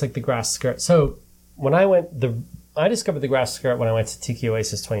place like the Grass Skirt. So when I discovered the Grass Skirt when I went to Tiki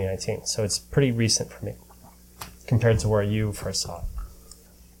Oasis 2019. So it's pretty recent for me compared to where you first saw it.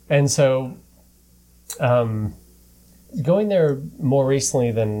 And so, going there more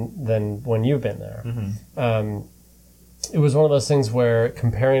recently than when you've been there, it was one of those things where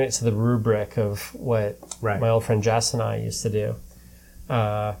comparing it to the rubric of what my old friend Jess and I used to do,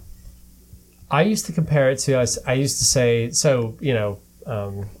 I used to compare it to, I used to say, so,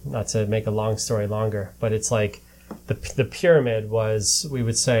 not to make a long story longer, but it's like the pyramid was, we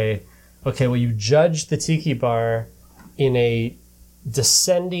would say, okay, well, you judge the Tiki bar in a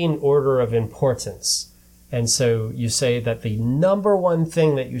descending order of importance. And so you say that the number one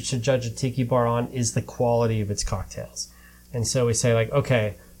thing that you should judge a Tiki bar on is the quality of its cocktails. And so we say like,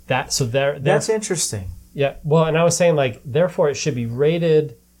 okay, that's interesting. Yeah. Well, and I was saying like, therefore it should be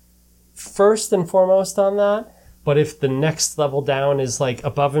rated first and foremost on that. But if the next level down is like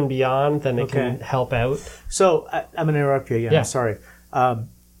above and beyond, then it can help out. So I'm going to interrupt you again. Yeah. I'm sorry.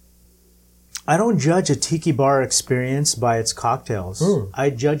 I don't judge a Tiki bar experience by its cocktails. I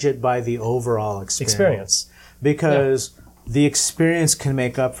judge it by the overall experience. Because the experience can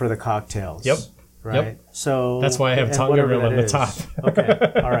make up for the cocktails. Yep. Right? Yep. So that's why I have Tongaroo on the top.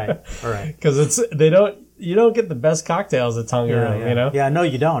 Okay. All right. Because you don't get the best cocktails at Tongaroo, you know? Yeah, no,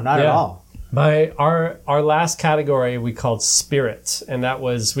 you don't. Not at all. Our last category we called spirit, and that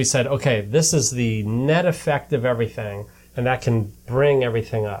was, we said, okay, this is the net effect of everything, and that can bring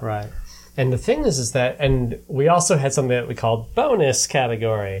everything up. Right. And the thing is that, and we also had something that we called bonus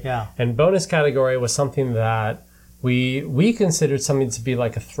category. Yeah. And bonus category was something that we considered something to be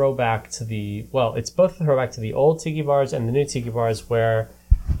like a throwback to it's both a throwback to the old Tiki bars and the new Tiki bars where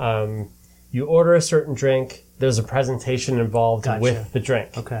you order a certain drink, there's a presentation involved with the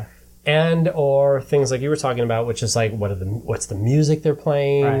drink. Okay. And or things like you were talking about, which is like what's the music they're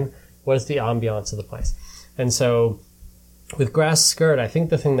playing, right. What is the ambiance of the place. And so with Grass Skirt, I think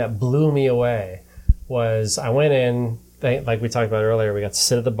the thing that blew me away was I went in, like we talked about earlier, we got to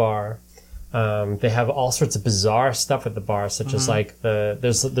sit at the bar. They have all sorts of bizarre stuff at the bar, such as like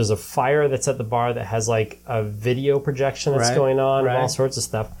there's a fire that's at the bar that has like a video projection that's going on, and all sorts of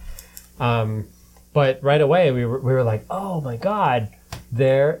stuff. But right away we were like, oh my God,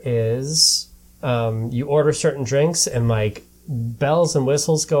 there is, you order certain drinks and like bells and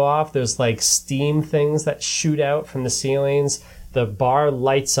whistles go off. There's like steam things that shoot out from the ceilings. The bar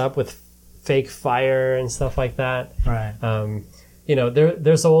lights up with fake fire and stuff like that. Right. You know,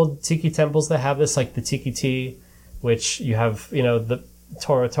 there's old tiki temples that have this, like the Tiki Tea, which you have, you know, the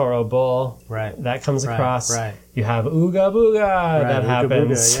Toro Toro bull that comes across. Right. You have Ooga Booga that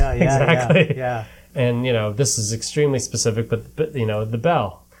happens. Yeah, exactly. Yeah. And, you know, this is extremely specific, but, you know, the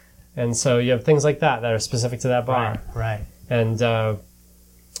bell. And so you have things like that are specific to that bar. Right. And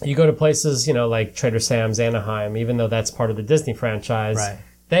you go to places, you know, like Trader Sam's, Anaheim, even though that's part of the Disney franchise. Right.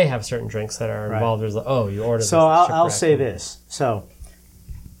 They have certain drinks that are involved. There's like, oh, you ordered. So I'll say this. So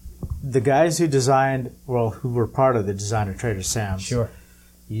the guys who were part of the design of Trader Sam's,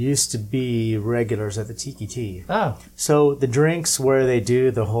 used to be regulars at the Tiki Tea. Oh, so the drinks where they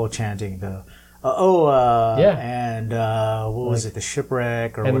do the whole chanting, and what was it, the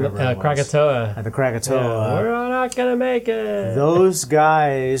Shipwreck or whatever it was. Krakatoa. And the Krakatoa. We're not gonna make it. Those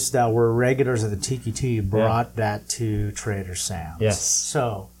guys that were regulars of the Tiki Tea brought that to Trader Sam's. Yes.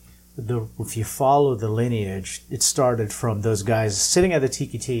 So if you follow the lineage, it started from those guys sitting at the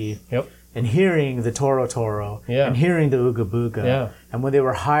Tiki Tea and hearing the Toro Toro and hearing the Ooga Booga. Yeah. And when they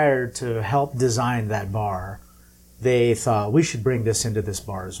were hired to help design that bar, they thought we should bring this into this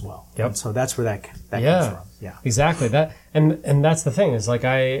bar as well. Yep. And so that's where that comes from. Yeah. Exactly. That and that's the thing, is like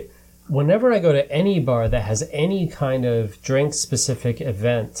whenever I go to any bar that has any kind of drink specific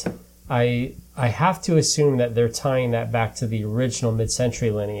event, I have to assume that they're tying that back to the original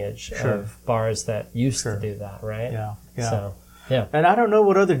mid-century lineage of bars that used to do that, right? Yeah. So, yeah. And I don't know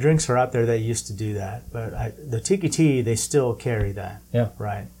what other drinks are out there that used to do that, but the Tiki Tea, they still carry that. Yeah.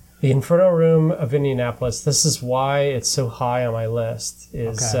 Right. The Inferno Room of Indianapolis, this is why it's so high on my list,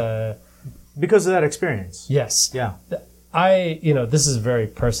 is... because of that experience. Yes. Yeah. This is a very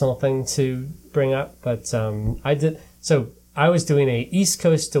personal thing to bring up, but I was doing a East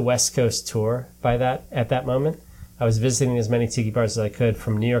Coast to West Coast tour at that moment. I was visiting as many tiki bars as I could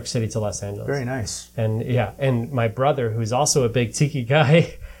from New York City to Los Angeles. Very nice. And my brother, who's also a big tiki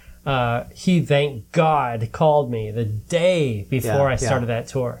guy, he, thank God, called me the day before I started that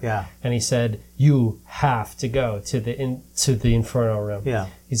tour. Yeah. And he said, you have to go to the Inferno Room. Yeah.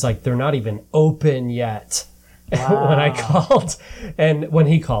 He's like, they're not even open yet. Wow. When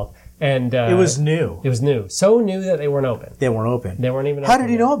he called. And it was new. It was new. So new that they weren't open. They weren't open. They weren't even open. How did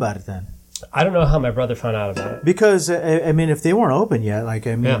he know about it then? I don't know how my brother found out about it. Because, if they weren't open yet,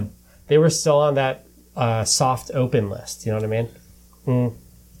 they were still on that soft open list. You know what I mean? Mm.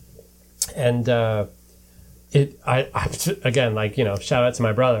 And shout out to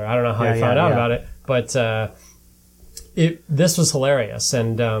my brother. I don't know how he found out about it, but this was hilarious.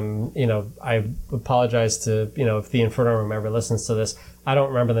 And, I apologize to, if the Inferno Room ever listens to this. I don't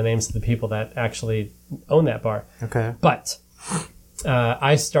remember the names of the people that actually own that bar. Okay. But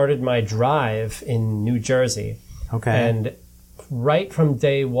I started my drive in New Jersey. Okay. And right from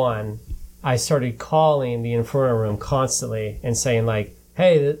day one, I started calling the Inferno Room constantly and saying, like,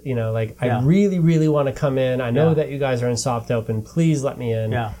 hey, I really, really want to come in. I know that you guys are in soft open. Please let me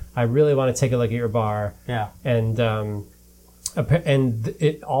in. Yeah. I really want to take a look at your bar. Yeah. And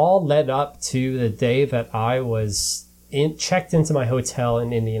it all led up to the day that I was checked into my hotel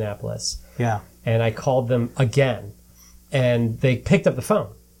in Indianapolis. Yeah. And I called them again. And they picked up the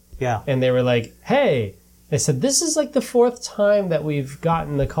phone. Yeah. And they were like, hey, they said, this is like the fourth time that we've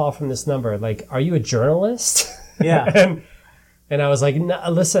gotten the call from this number. Like, are you a journalist? Yeah. And I was like, no,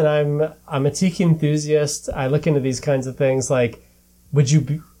 listen, I'm a tiki enthusiast. I look into these kinds of things. Like, would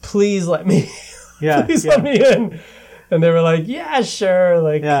you please let me, let me in? And they were like, yeah, sure.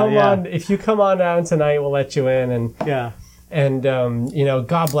 Like, come on. If you come on down tonight, we'll let you in. And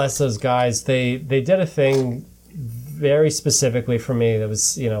God bless those guys. They did a thing very specifically for me that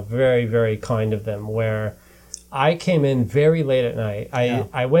was, very, very kind of them, where I came in very late at night.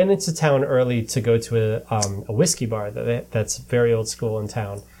 I went into town early to go to a whiskey bar that's very old school in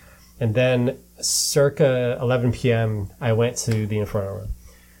town. And then circa 11 p.m., I went to the Inferno Room.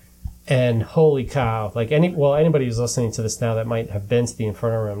 And holy cow, like anybody who's listening to this now that might have been to the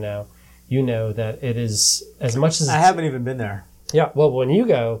Inferno Room now, you know that it is as much as... I haven't even been there. Yeah, well, when you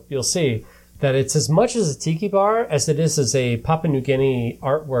go, you'll see that it's as much as a tiki bar as it is as a Papua New Guinea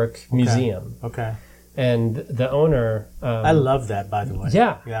artwork museum. Okay. And the owner... I love that, by the way.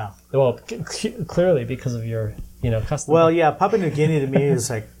 Yeah. Yeah. Well, clearly because of your, custom. Well, yeah, Papua New Guinea to me is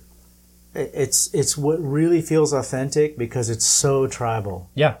like, it's what really feels authentic because it's so tribal.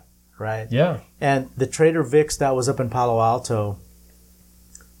 Yeah. Right? Yeah. And the Trader Vic's that was up in Palo Alto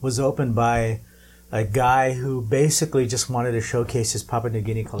was opened by a guy who basically just wanted to showcase his Papua New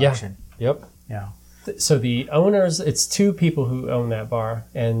Guinea collection. Yeah. Yep. Yeah. So the owners, it's two people who own that bar,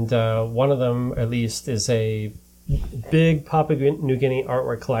 and one of them, at least, is a big Papua New Guinea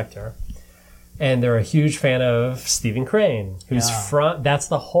artwork collector, and they're a huge fan of Stephen Crane, who's from. That's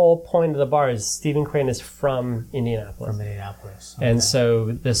the whole point of the bar. Is Stephen Crane is from Indianapolis. From Indianapolis, okay. And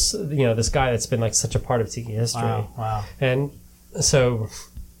so this, this guy that's been like such a part of tiki history. Wow. And so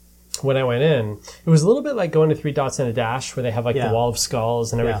when I went in, it was a little bit like going to Three Dots and a Dash, where they have like the wall of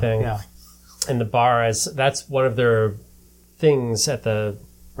skulls and everything. Yeah. And the bar, that's one of their things at the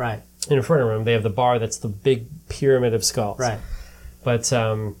Inferno Room. They have the bar that's the big pyramid of skulls. Right. But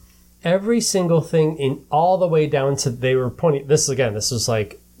every single thing in all the way down to, they were pointing, this was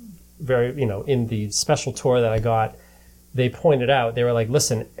like very, in the special tour that I got, they pointed out, they were like,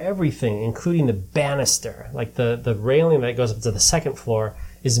 listen, everything, including the banister, like the railing that goes up to the second floor,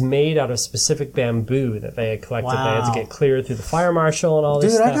 is made out of specific bamboo that they had collected. Wow. They had to get cleared through the fire marshal and all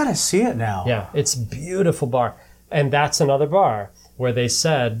this stuff. Dude, I gotta see it now. Yeah, it's a beautiful bar. And that's another bar where they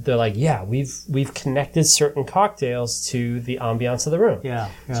said, they're like, yeah, we've connected certain cocktails to the ambiance of the room. Yeah.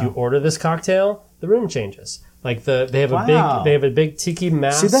 So you order this cocktail, the room changes. Like they have a big tiki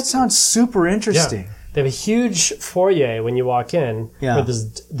mask. See, that sounds super interesting. Yeah. They have a huge foyer when you walk in. Yeah. Where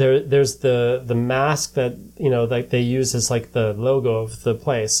there's the mask that, like they use as like the logo of the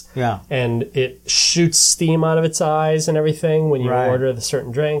place. Yeah. And it shoots steam out of its eyes and everything when you order the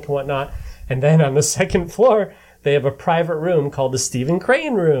certain drink and whatnot. And then on the second floor, they have a private room called the Stephen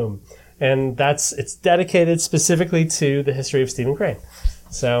Crane Room. And it's dedicated specifically to the history of Stephen Crane.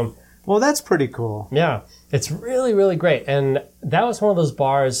 So... Well, that's pretty cool. Yeah. It's really, really great. And that was one of those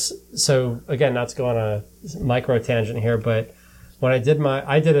bars. So again, not to go on a micro tangent here, but when I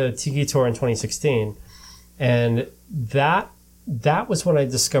did a tiki tour in 2016, and that was when I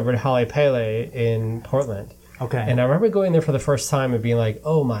discovered Hale Pele in Portland. Okay. And I remember going there for the first time and being like,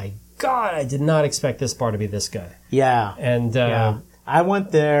 oh my God, I did not expect this bar to be this good. Yeah. And I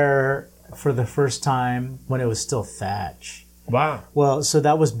went there for the first time when it was still Thatch. Wow. Well, so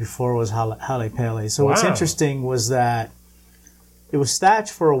that was before it was Hale Pele. So what's interesting was that it was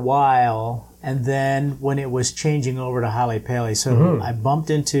Thatch for a while, and then when it was changing over to Hale Pele, so I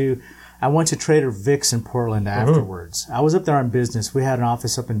went to Trader Vic's in Portland afterwards. I was up there on business. We had an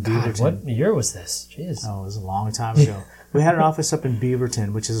office up in Beaverton. What year was this? Jeez. Oh, it was a long time ago. We had an office up in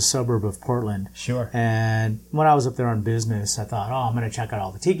Beaverton, which is a suburb of Portland. Sure. And when I was up there on business, I thought, I'm going to check out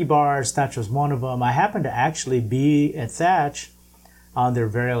all the tiki bars. Thatch was one of them. I happened to actually be at Thatch on their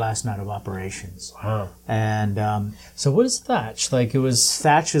very last night of operations. Wow. And so what is Thatch? Like it was...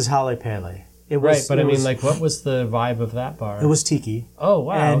 Thatch is Hale Pele. What was the vibe of that bar? It was tiki. Oh,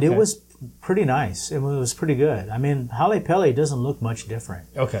 wow. And it was pretty nice. It was pretty good. I mean, Hale Pele doesn't look much different.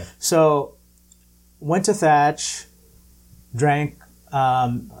 Okay. So went to Thatch, drank,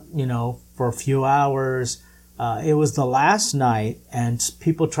 for a few hours. It was the last night, and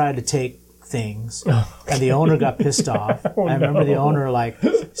people tried to take things, and the owner got pissed off. I remember the owner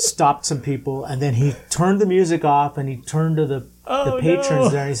stopped some people, and then he turned the music off, and he turned to the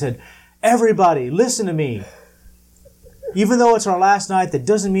patrons there, and he said, "Everybody, listen to me. Even though it's our last night, that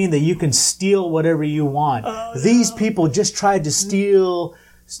doesn't mean that you can steal whatever you want. These people just tried to steal."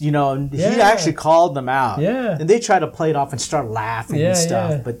 He actually called them out. Yeah. And they tried to play it off and start laughing and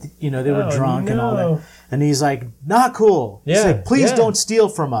stuff. Yeah. But, they were drunk and all that. And he's like, not cool. Yeah. He's like, please don't steal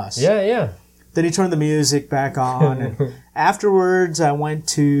from us. Yeah, yeah. Then he turned the music back on. And afterwards, I went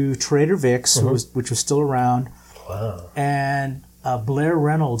to Trader Vic's, which was still around. Wow. And Blair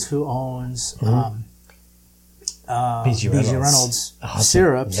Reynolds, who owns... B.G. Reynolds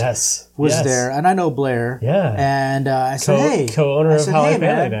Syrups was there, and I know Blair. Yeah. And I said, hey. Co-owner of Hale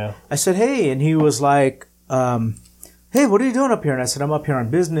Pele now. I said, hey. And he was like, hey, what are you doing up here? And I said, I'm up here on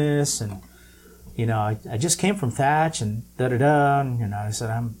business. And, I just came from Thatch and da-da-da. And, I said,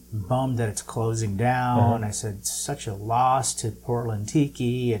 I'm bummed that it's closing down. And I said, it's such a loss to Portland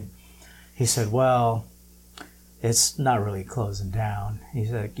Tiki. And he said, well, it's not really closing down. He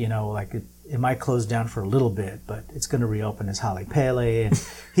said, it might close down for a little bit, but it's going to reopen as Hale Pele. And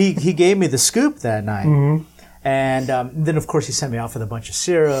he gave me the scoop that night. Mm-hmm. And then, of course, he sent me off with a bunch of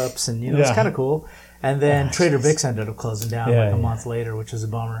syrups, and it's kind of cool. And then Trader Vic's ended up closing down a month later, which was a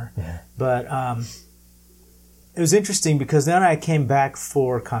bummer. Yeah. But it was interesting because then I came back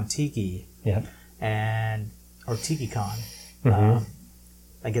for Kontiki, or TikiCon. Mm-hmm.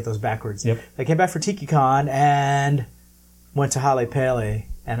 I get those backwards. Yep. I came back for TikiCon and went to Hale Pele.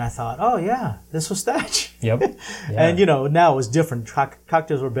 And I thought, oh, yeah, this was Thatch. Yep. Yeah. And, now it was different.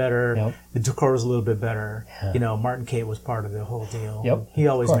 Cocktails were better. Yep. The decor was a little bit better. Yeah. Martin Kate was part of the whole deal. Yep. He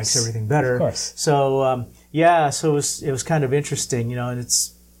always makes everything better. Of course. So, so it was kind of interesting, and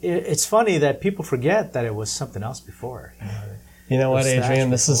it's funny that people forget that it was something else before. You know what,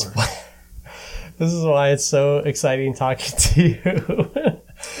 Adrian? This is why it's so exciting talking to you.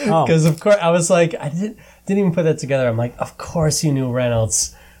 Because, of course, I was like, I didn't even put that together. I'm like, of course you knew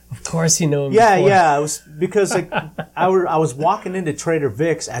Reynolds. Of course you knew him before. Yeah. It was because I was walking into Trader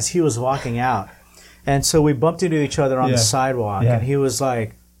Vic's as he was walking out. And so we bumped into each other on the sidewalk. Yeah. And he was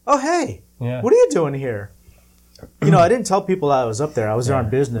like, oh, hey, what are you doing here? I didn't tell people I was up there. I was there on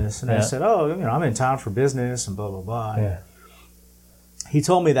business. And I said, oh, I'm in town for business and blah, blah, blah. Yeah. He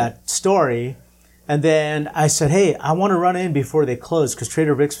told me that story. And then I said, hey, I want to run in before they close because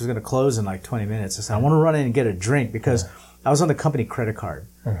Trader Vic's was going to close in like 20 minutes. I said, I want to run in and get a drink because I was on the company credit card.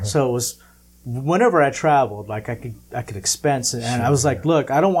 Uh-huh. So it was whenever I traveled, like I could expense it. And I was like,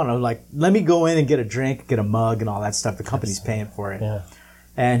 look, I don't want to let me go in and get a drink, get a mug and all that stuff. The company's paying for it. Yeah.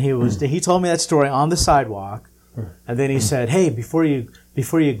 And he told me that story on the sidewalk. And then he said, hey, before you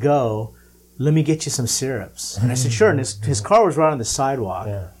go, let me get you some syrups. And I said, sure. And his car was right on the sidewalk.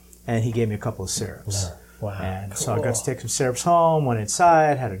 Yeah. And he gave me a couple of syrups. Yeah. Wow. And so I got to take some syrups home, went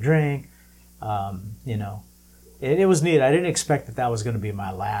inside, had a drink. It was neat. I didn't expect that was going to be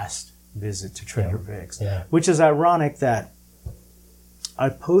my last visit to Trader Vic's. Yeah. Which is ironic that I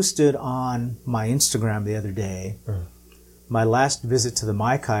posted on my Instagram the other day, my last visit to the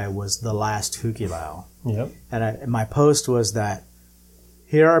Maikai was the last Hukilau. Yep. And my post was that,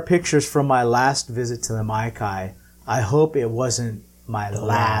 here are pictures from my last visit to the Maikai. I hope it wasn't my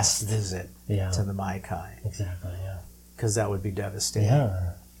last visit to the Maikai. Exactly, yeah. Because that would be devastating.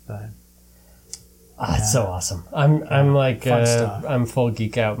 Yeah. But, it's so awesome. I'm like, I'm full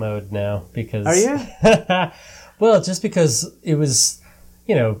geek out mode now because... Are you? Well, just because it was,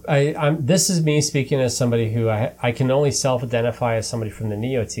 this is me speaking as somebody who I can only self-identify as somebody from the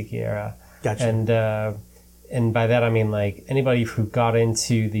Neo-Tiki era. Gotcha. And by that I mean like anybody who got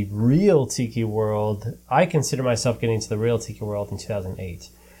into the real Tiki world. I consider myself getting into the real Tiki world in 2008.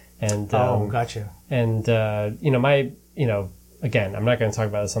 And gotcha. And again, I'm not going to talk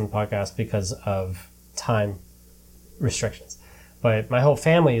about this on the podcast because of time restrictions. But my whole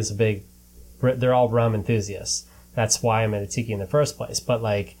family is they're all rum enthusiasts. That's why I'm at a Tiki in the first place. But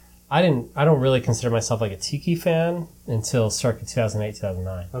like I don't really consider myself like a Tiki fan until circa 2008,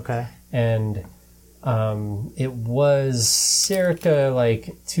 2009. Okay. And it was circa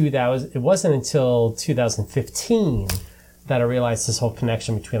like 2000. It wasn't until 2015 that I realized this whole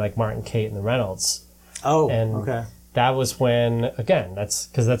connection between like Martin Kate and the Reynolds. Oh, and okay. That was when, again,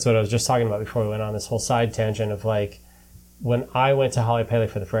 that's what I was just talking about before we went on this whole side tangent of like when I went to Hale Pele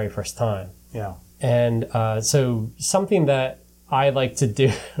for the very first time. Yeah. And so something that I like to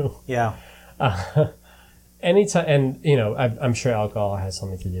do. Yeah. Anytime, and I'm sure alcohol has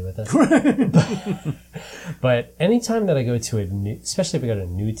something to do with it. But anytime that I go to especially if I go to a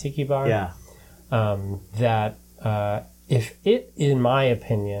new tiki bar, that if it, in my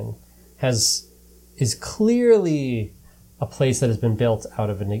opinion, is clearly a place that has been built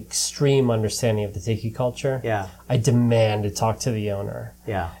out of an extreme understanding of the tiki culture, I demand to talk to the owner.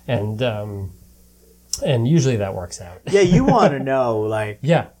 Yeah, and usually that works out. Yeah, you want to know, like,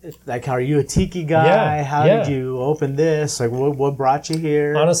 are you a tiki guy? Yeah, How did you open this? Like, what brought you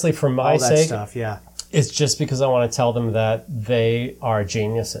here? Honestly, for my sake, all that stuff, it's just because I want to tell them that they are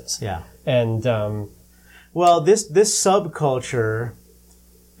geniuses. Yeah. And, well, this subculture,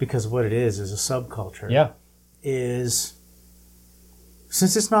 because what it is a subculture, is,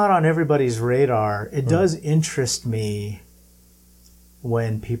 since it's not on everybody's radar, it does interest me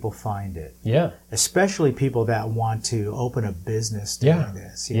when people find it. Yeah. Especially people that want to open a business doing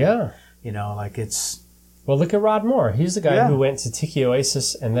this. Like it's... Well, look at Rod Moore. He's the guy who went to Tiki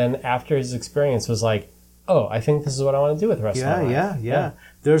Oasis and then after his experience was like, oh, I think this is what I want to do with the rest of my life. Yeah.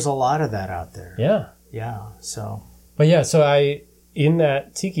 There's a lot of that out there. Yeah. Yeah, so... But so in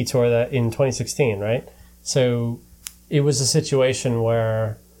that Tiki tour that in 2016, right? So it was a situation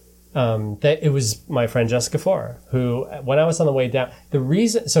where... it was my friend Jessica Forer, who, when I was on the way down,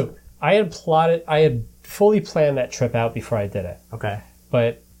 I had fully planned that trip out before I did it. Okay.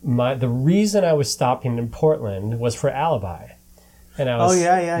 But the reason I was stopping in Portland was for Alibi. And I was,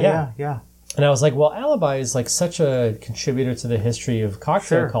 yeah. And I was like, well, Alibi is like such a contributor to the history of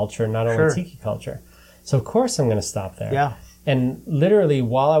cocktail culture, not only tiki culture. So of course I'm going to stop there. Yeah. And literally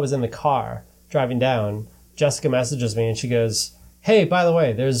while I was in the car driving down, Jessica messages me and she goes, hey, by the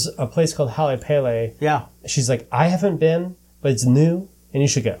way, there's a place called Hale Pele. Yeah. She's like, I haven't been, but it's new and you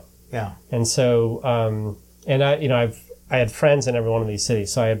should go. Yeah. And so, and I had friends in every one of these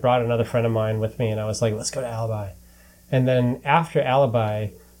cities. So I had brought another friend of mine with me and I was like, let's go to Alibi. And then after Alibi,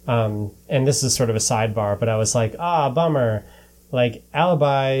 and this is sort of a sidebar, but I was like, bummer. Like,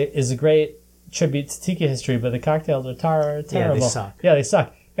 Alibi is a great tribute to tiki history, but the cocktails are terrible. Yeah, they suck. Yeah, they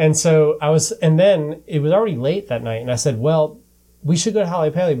suck. And so and then it was already late that night, and I said, well, we should go to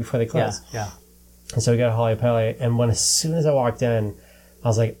Hale Pele before they close. Yeah. And so we go to Hale Pele, and as soon as I walked in, I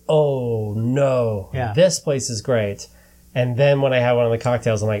was like, oh no, this place is great. And then when I had one of the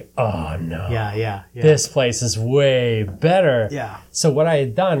cocktails, I'm like, oh no. Yeah. This place is way better. Yeah. So what I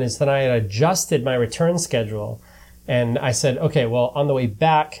had done is that I had adjusted my return schedule. And I said, okay, well, on the way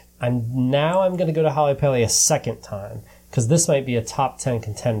back, I'm going to go to Hale Pele a second time because this might be a top 10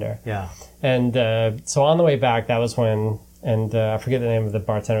 contender. Yeah. And so on the way back, that was when, and I forget the name of the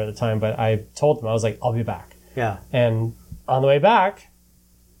bartender at the time, but I told him, I was like, I'll be back. Yeah. And on the way back,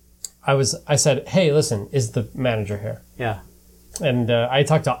 I said, hey, listen, is the manager here? Yeah. And I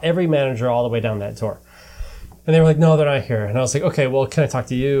talked to every manager all the way down that tour. And they were like, no, they're not here. And I was like, okay, well, can I talk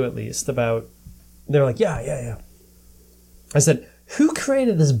to you at least about... They were like, yeah. I said, who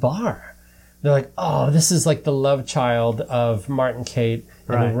created this bar? They're like, oh, this is like the love child of Martin Kate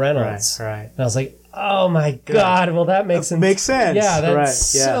and Reynolds. Right. And I was like, oh my God, well, that makes sense. Makes sense. Yeah,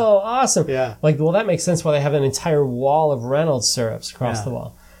 that's so awesome. Yeah. Like, well, that makes sense why they have an entire wall of Reynolds syrups across the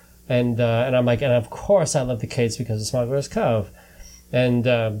wall. And I'm like, and of course I love the Kates because of Smuggler's Cove.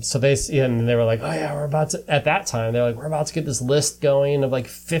 And so they were like, oh yeah, we're about to, at that time, they're like, we're about to get this list going of like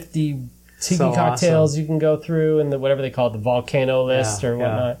 50 tiki cocktails you can go through and whatever they call it, the volcano list or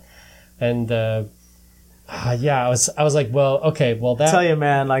whatnot. And I was like, well, okay, well that... I tell you,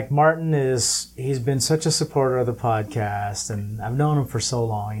 man, like Martin he's been such a supporter of the podcast and I've known him for so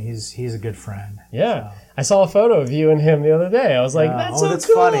long. He's a good friend. Yeah. So. I saw a photo of you and him the other day. I was like, that's so that's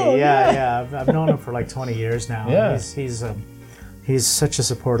cool. Funny. Yeah. I've known him for like 20 years now. Yeah. He's such a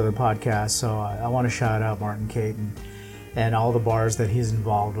supporter of the podcast. So I want to shout out Martin Kate and all the bars that he's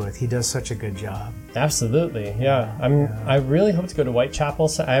involved with. He does such a good job. Absolutely. Yeah. I really hope to go to Whitechapel.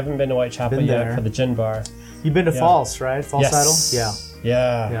 I haven't been to Whitechapel yet for the gin bar. You've been to False, right? False Idol?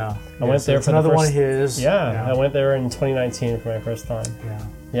 Yeah. I went there for another one of his. Yeah. I went there in 2019 for my first time. Yeah.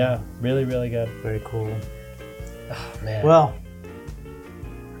 Yeah. Really, really good. Very cool. Oh, man. Well,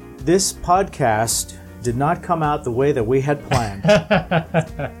 this podcast did not come out the way that we had planned.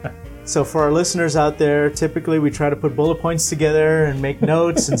 So for our listeners out there, typically we try to put bullet points together and make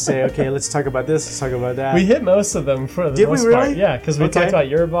notes and say, okay, let's talk about this, let's talk about that. We hit most of them for the Did most we really? part. Yeah, because we talked about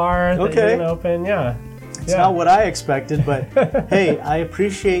your bar that you're going to open. Yeah. It's not what I expected, but hey, I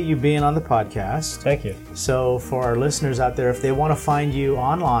appreciate you being on the podcast. Thank you. So for our listeners out there, if they want to find you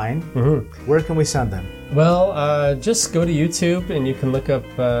online, where can we send them? Well, just go to YouTube and you can look up,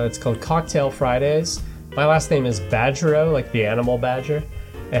 it's called Cocktail Fridays. My last name is Badgero, like the animal badger.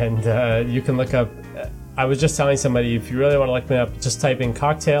 And you can look up, I was just telling somebody, if you really want to look me up, just type in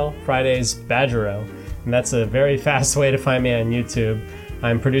Cocktail Fridays Badgero. And that's a very fast way to find me on YouTube.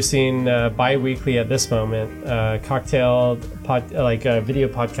 I'm producing bi-weekly at this moment, cocktail, video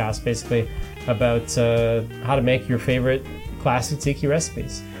podcast basically, about how to make your favorite classic tiki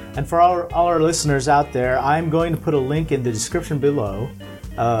recipes. And for all our listeners out there, I'm going to put a link in the description below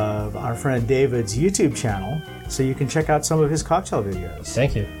of our friend David's YouTube channel, so you can check out some of his cocktail videos.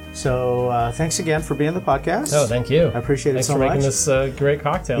 Thank you. So thanks again for being on the podcast. Oh, thank you. I appreciate it so much. Thanks for making this great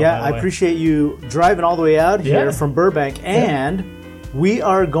cocktail. Yeah, I appreciate you driving all the way out here from Burbank. And we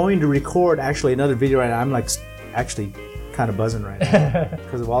are going to record actually another video right now. I'm like actually kind of buzzing right now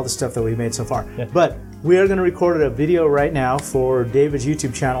because of all the stuff that we made so far. Yeah. But we are going to record a video right now for David's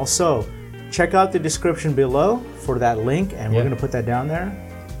YouTube channel. So check out the description below for that link, and we're going to put that down there.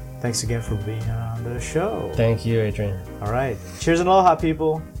 Thanks again for being on the show. Thank you, Adrian. All right. Cheers and aloha,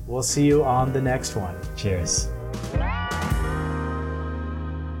 people. We'll see you on the next one. Cheers.